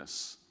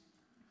forgiveness.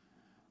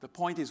 The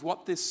point is,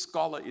 what this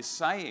scholar is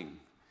saying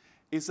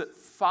is that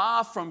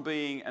far from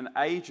being an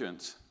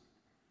agent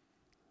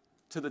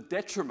to the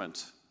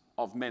detriment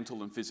of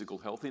mental and physical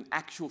health, in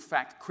actual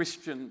fact,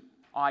 Christian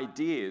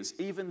ideas,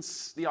 even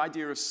the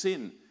idea of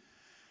sin,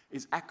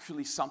 is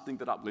actually something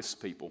that uplifts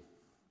people.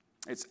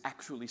 It's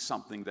actually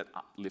something that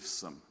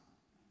uplifts them.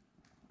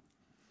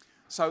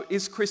 So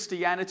is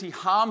Christianity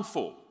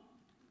harmful?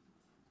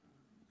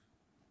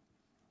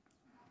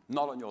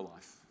 Not on your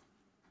life.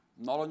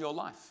 Not on your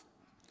life.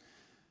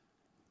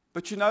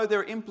 But there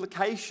are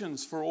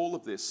implications for all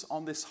of this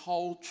on this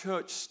whole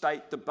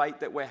church-state debate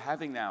that we're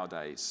having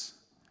nowadays.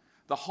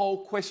 The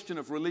whole question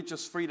of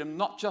religious freedom,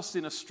 not just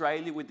in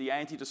Australia with the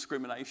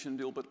anti-discrimination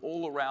bill, but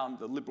all around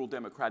the liberal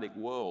democratic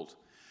world.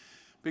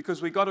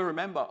 Because we've got to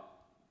remember,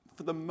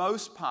 for the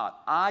most part,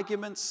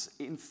 arguments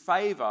in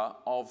favour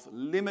of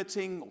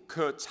limiting or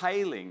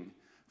curtailing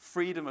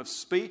freedom of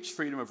speech,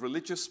 freedom of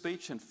religious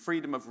speech, and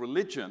freedom of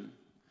religion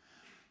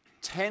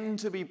tend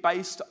to be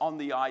based on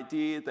the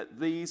idea that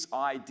these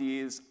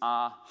ideas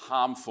are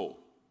harmful,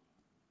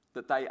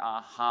 that they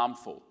are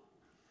harmful.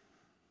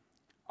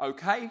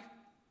 Okay,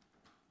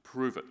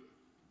 prove it.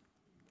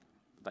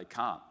 They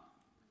can't.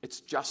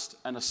 It's just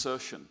an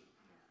assertion.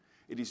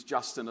 It is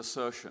just an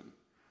assertion.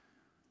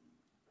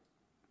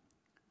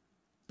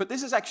 But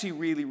this is actually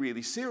really,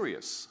 really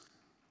serious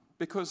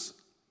because,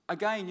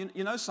 again,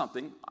 you know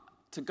something?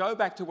 To go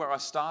back to where I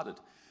started,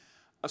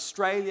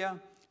 Australia,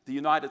 the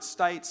United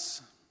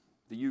States,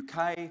 the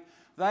UK,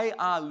 they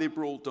are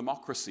liberal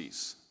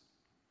democracies.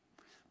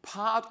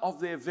 Part of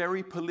their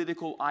very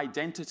political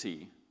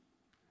identity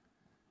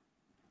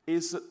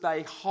is that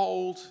they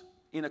hold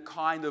in a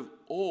kind of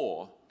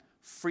awe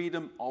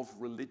freedom of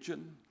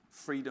religion,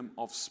 freedom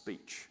of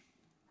speech.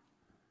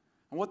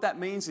 And what that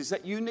means is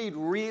that you need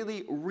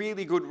really,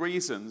 really good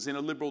reasons in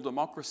a liberal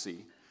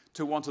democracy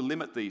to want to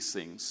limit these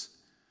things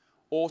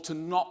or to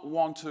not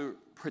want to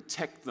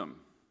protect them.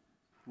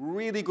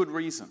 Really good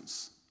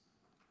reasons.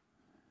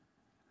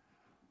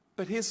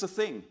 But here's the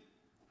thing.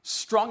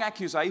 Strong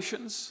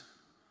accusations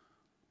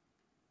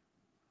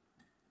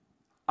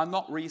are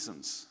not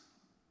reasons.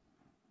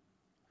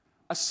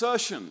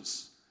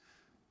 Assertions,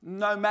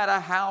 no matter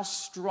how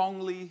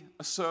strongly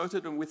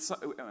asserted and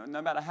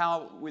no matter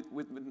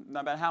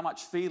how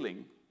much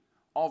feeling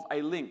of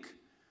a link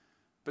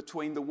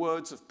between the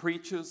words of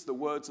preachers, the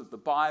words of the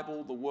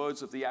Bible, the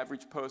words of the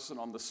average person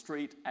on the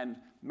street, and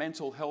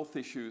mental health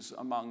issues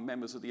among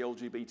members of the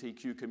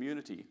LGBTQ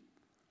community.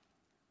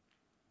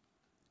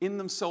 In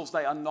themselves,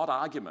 they are not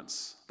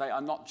arguments. They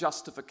are not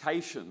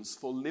justifications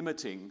for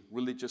limiting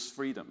religious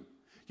freedom.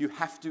 You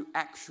have to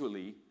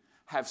actually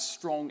have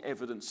strong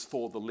evidence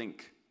for the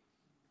link.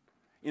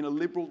 In a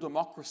liberal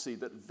democracy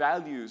that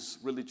values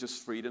religious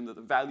freedom, that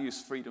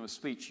values freedom of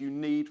speech, you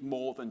need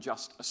more than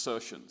just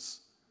assertions.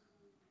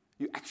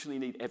 You actually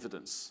need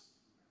evidence.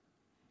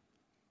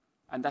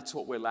 And that's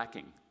what we're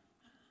lacking.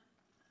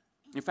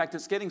 In fact,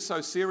 it's getting so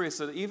serious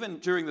that even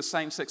during the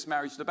same-sex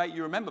marriage debate,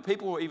 you remember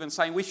people were even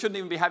saying we shouldn't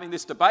even be having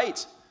this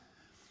debate.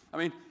 I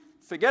mean,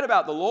 forget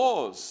about the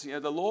laws.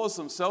 The laws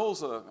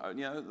themselves are,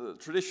 the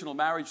traditional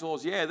marriage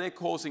laws. Yeah, they're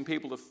causing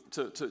people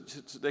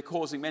they're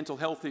causing mental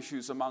health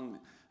issues among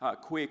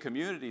queer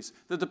communities.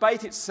 The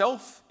debate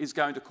itself is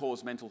going to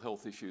cause mental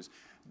health issues.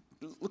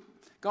 Look,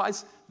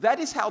 guys, that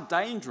is how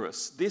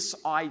dangerous this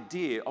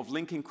idea of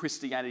linking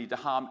Christianity to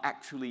harm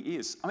actually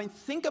is. I mean,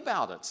 think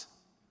about it.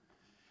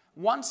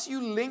 Once you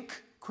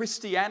link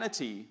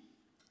Christianity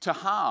to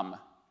harm,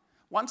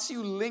 Once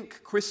you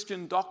link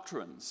Christian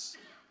doctrines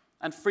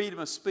and freedom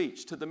of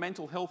speech to the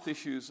mental health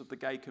issues of the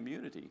gay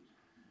community,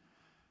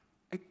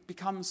 it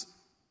becomes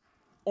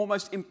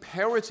almost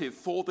imperative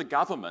for the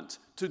government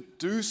to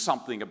do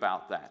something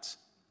about that.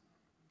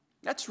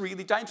 That's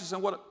really dangerous.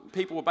 And what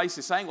people were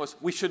basically saying was,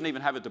 we shouldn't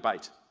even have a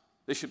debate.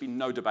 There should be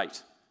no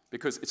debate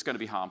because it's going to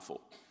be harmful.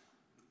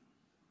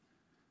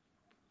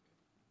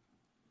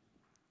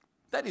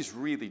 That is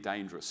really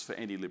dangerous for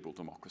any liberal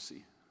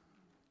democracy.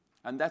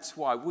 And that's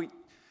why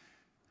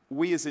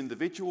we as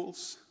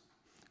individuals,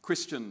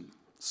 Christian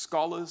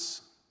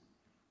scholars,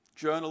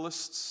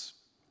 journalists,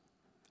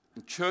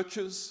 and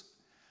churches,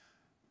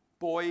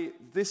 boy,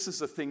 this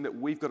is a thing that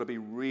we've got to be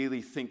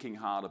really thinking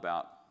hard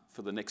about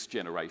for the next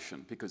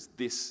generation, because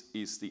this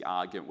is the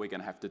argument we're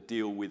going to have to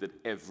deal with at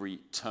every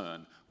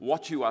turn.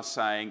 What you are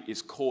saying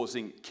is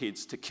causing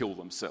kids to kill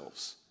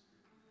themselves.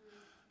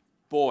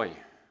 Boy,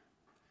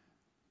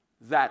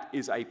 that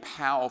is a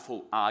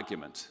powerful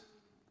argument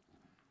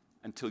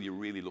until you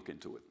really look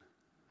into it.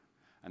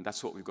 And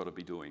that's what we've got to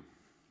be doing.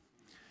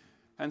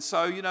 And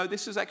so,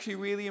 this is actually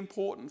really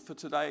important for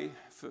today,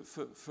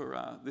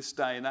 for this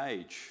day and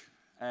age.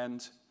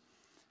 And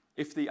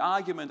if the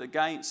argument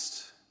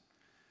against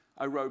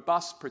a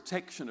robust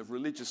protection of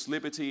religious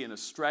liberty in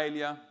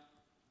Australia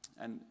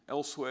and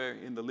elsewhere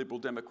in the liberal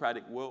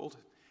democratic world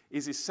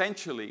is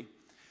essentially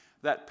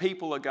that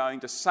people are going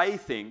to say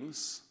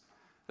things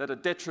that are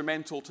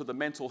detrimental to the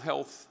mental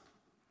health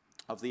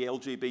of the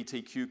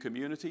LGBTQ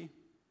community,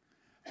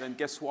 then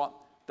guess what?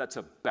 That's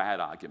a bad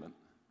argument.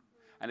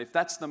 And if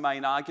that's the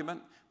main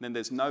argument, then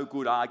there's no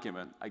good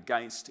argument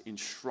against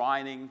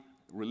enshrining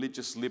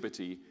religious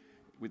liberty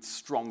with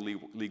strong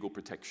legal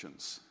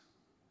protections.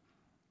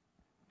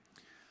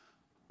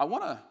 I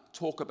want to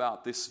talk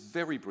about this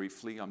very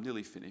briefly. I'm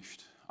nearly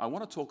finished. I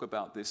want to talk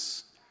about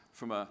this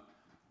from a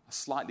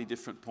slightly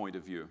different point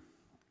of view.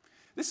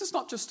 This is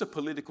not just a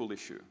political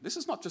issue. This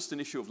is not just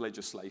an issue of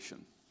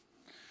legislation.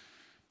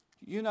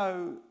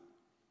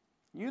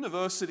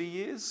 University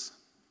years,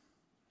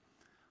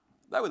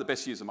 they were the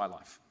best years of my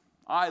life.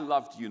 I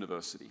loved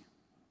university.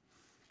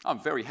 I'm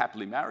very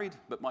happily married,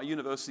 but my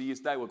university years,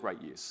 they were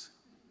great years.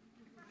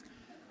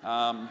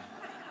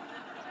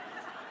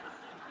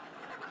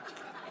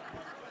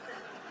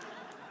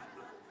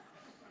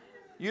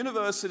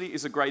 University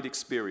is a great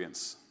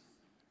experience.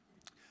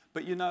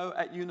 But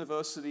at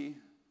university,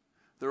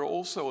 there are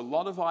also a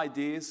lot of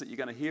ideas that you're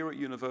going to hear at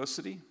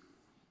university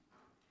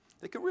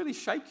that can really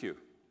shake you.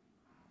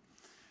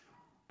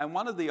 And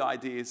one of the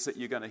ideas that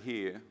you're going to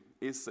hear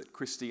is that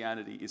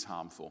Christianity is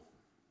harmful.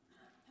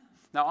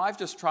 Now, I've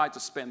just tried to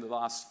spend the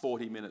last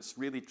 40 minutes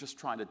really just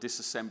trying to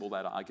disassemble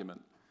that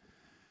argument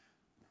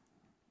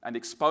and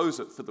expose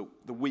it for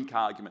the weak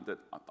argument that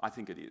I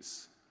think it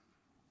is.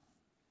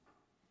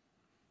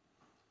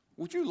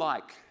 Would you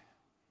like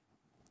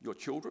your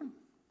children,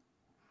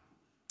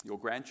 your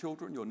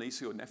grandchildren, your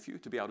niece or your nephew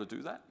to be able to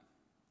do that?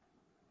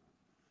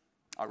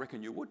 I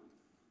reckon you would.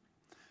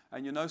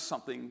 And you know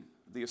something?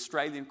 The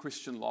Australian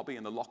Christian Lobby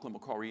and the Lachlan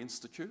Macquarie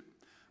Institute,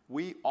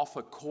 we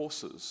offer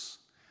courses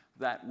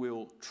that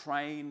will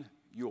train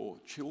your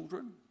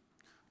children,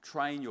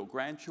 train your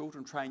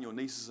grandchildren, train your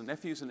nieces and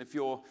nephews. And if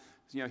you're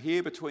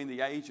here between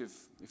the age of,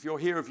 if you're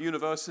here of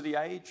university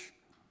age,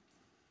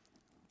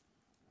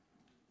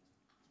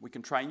 we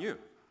can train you.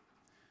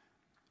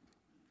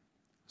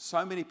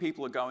 So many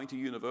people are going to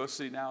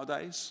university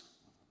nowadays.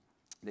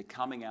 They're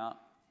coming out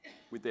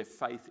with their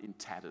faith in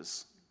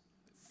tatters.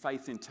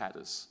 Faith in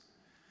tatters.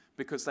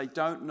 Because they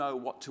don't know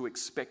what to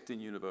expect in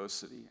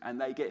university.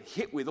 And they get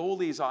hit with all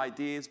these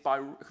ideas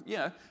by,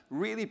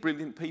 really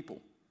brilliant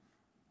people.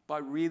 By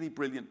really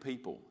brilliant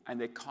people.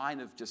 And they're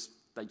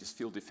they just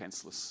feel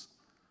defenseless.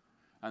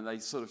 And they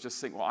sort of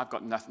just think, well, I've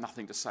got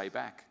nothing to say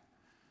back.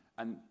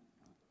 And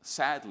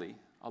sadly,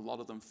 a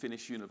lot of them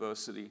finish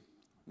university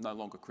no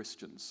longer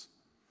Christians,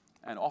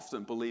 and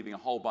often believing a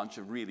whole bunch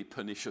of really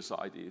pernicious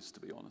ideas, to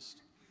be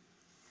honest.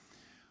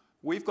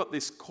 We've got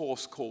this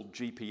course called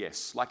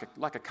GPS,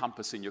 like a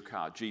compass in your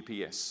car,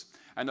 GPS.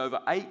 And over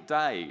 8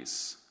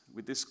 days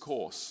with this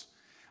course,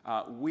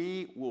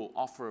 we will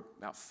offer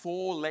about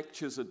 4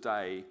 lectures a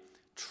day,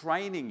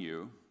 training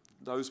you,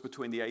 those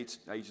between the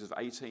ages of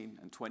 18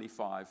 and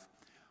 25,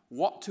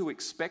 what to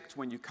expect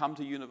when you come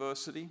to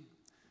university.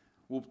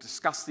 We'll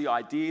discuss the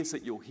ideas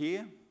that you'll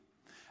hear,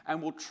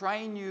 and we'll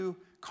train you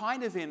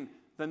kind of in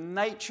the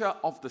nature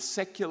of the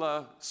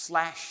secular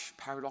 /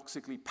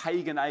 paradoxically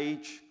pagan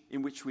age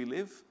in which we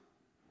live.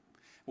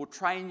 We'll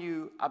train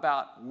you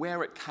about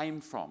where it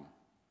came from.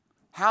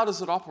 How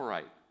does it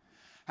operate?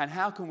 And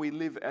how can we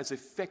live as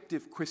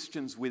effective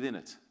Christians within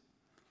it?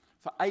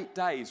 For 8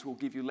 days, we'll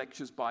give you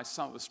lectures by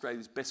some of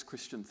Australia's best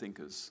Christian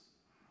thinkers.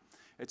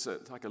 It's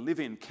like a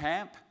live-in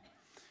camp.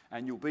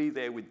 And you'll be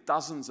there with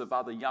dozens of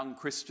other young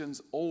Christians,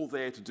 all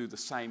there to do the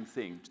same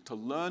thing, to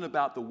learn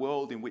about the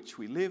world in which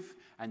we live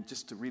and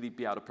just to really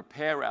be able to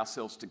prepare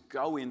ourselves to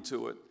go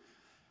into it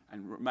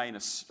and remain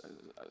a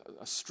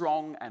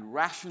strong and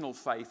rational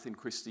faith in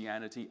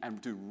Christianity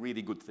and do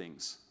really good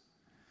things.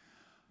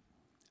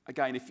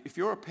 again, if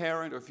you're a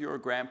parent or if you're a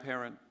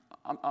grandparent,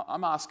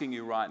 I'm asking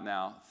you right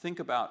now, think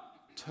about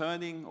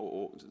turning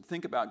or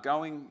think about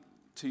going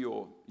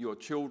to your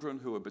children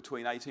who are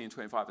between 18 and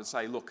 25 and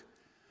say, look,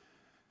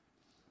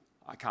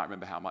 I can't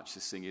remember how much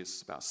this thing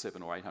is, about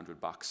 $700 or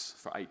 $800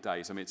 for 8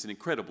 days. I mean, it's an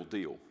incredible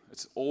deal.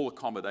 It's all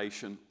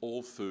accommodation,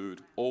 all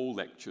food, all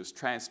lectures,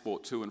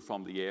 transport to and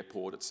from the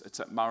airport. It's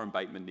at Murray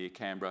Bateman near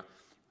Canberra.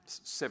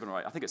 It's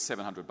I think it's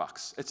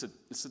 $700.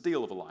 It's a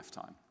deal of a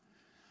lifetime.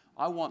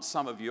 I want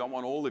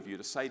all of you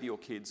to say to your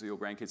kids or your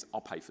grandkids,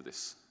 I'll pay for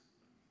this.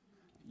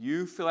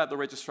 You fill out the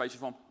registration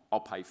form, I'll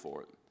pay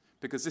for it.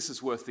 Because this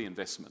is worth the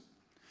investment.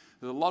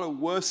 There's a lot of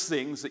worse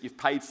things that you've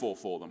paid for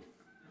them.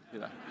 You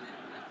know.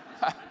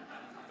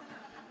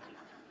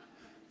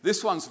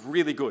 This one's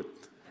really good.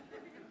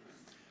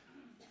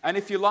 And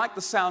if you like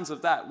the sounds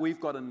of that, we've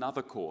got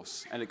another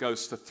course, and it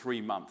goes for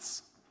 3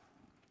 months.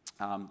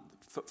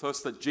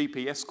 First, the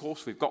GPS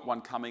course, we've got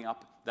one coming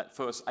up, that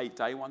first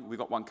 8-day one. We've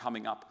got one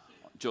coming up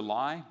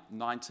July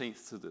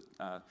 19th to the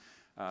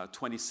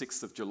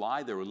 26th of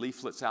July. There are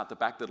leaflets out the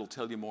back that'll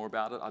tell you more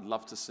about it. I'd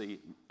love to see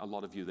a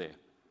lot of you there.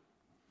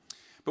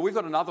 But we've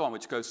got another one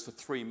which goes for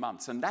 3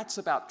 months, and that's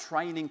about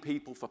training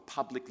people for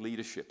public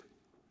leadership.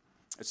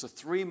 It's a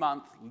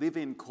 3-month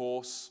live-in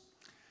course.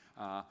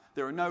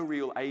 There are no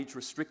real age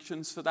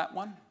restrictions for that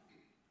one.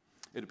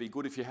 It'd be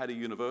good if you had a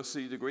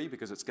university degree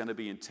because it's going to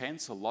be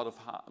intense, a lot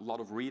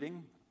of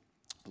reading,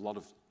 a lot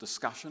of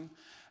discussion.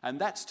 And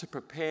that's to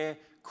prepare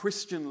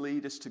Christian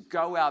leaders to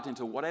go out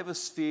into whatever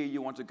sphere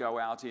you want to go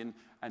out in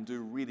and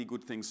do really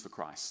good things for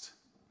Christ.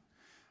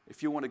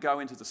 If you want to go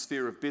into the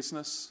sphere of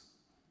business,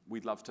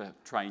 we'd love to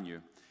train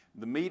you.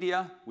 The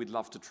media, we'd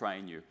love to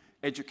train you.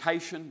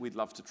 Education, we'd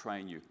love to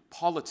train you.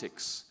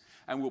 Politics,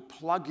 and we'll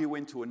plug you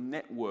into a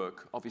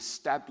network of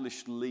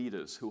established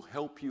leaders who'll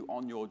help you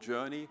on your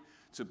journey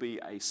to be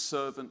a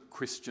servant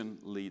Christian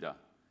leader.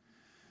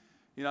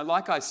 You know,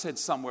 like I said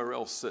somewhere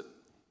else, that,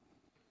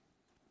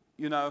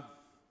 you know,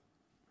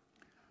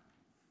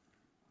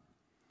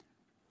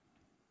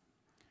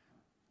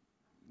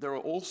 there are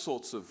all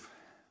sorts of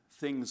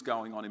things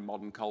going on in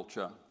modern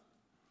culture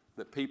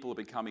that people are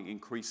becoming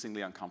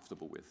increasingly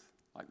uncomfortable with.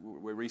 Like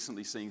we're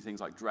recently seeing things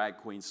like drag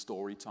queen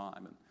story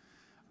time and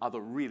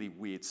other really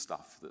weird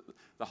stuff.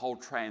 The whole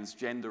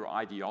transgender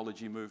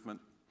ideology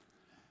movement.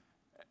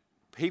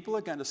 People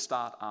are going to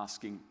start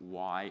asking,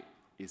 why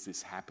is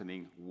this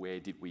happening? Where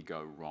did we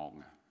go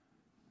wrong?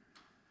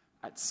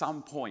 At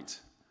some point,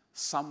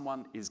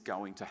 someone is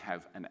going to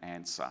have an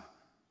answer.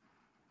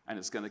 And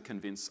it's going to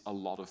convince a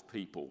lot of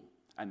people.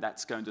 And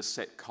that's going to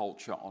set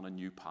culture on a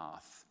new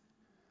path.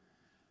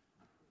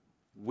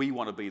 We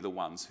want to be the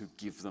ones who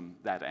give them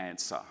that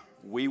answer.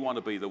 We want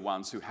to be the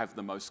ones who have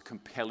the most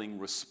compelling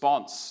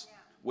response.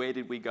 Where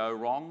did we go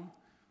wrong?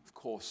 Of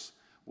course,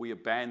 we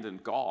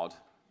abandoned God.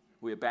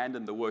 We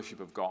abandoned the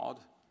worship of God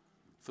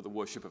for the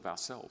worship of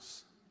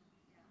ourselves.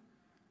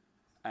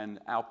 And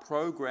our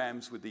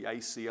programs with the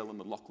ACL and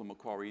the Lachlan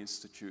Macquarie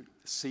Institute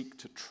seek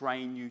to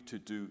train you to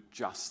do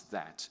just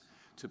that.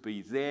 To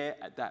be there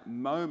at that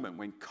moment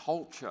when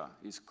culture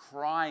is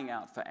crying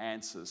out for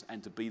answers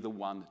and to be the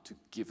one to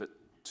give it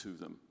to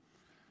them.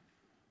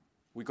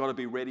 We've got to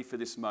be ready for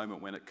this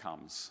moment when it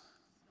comes.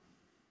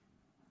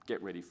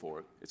 Get ready for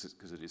it,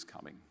 because it is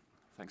coming.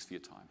 Thanks for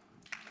your time.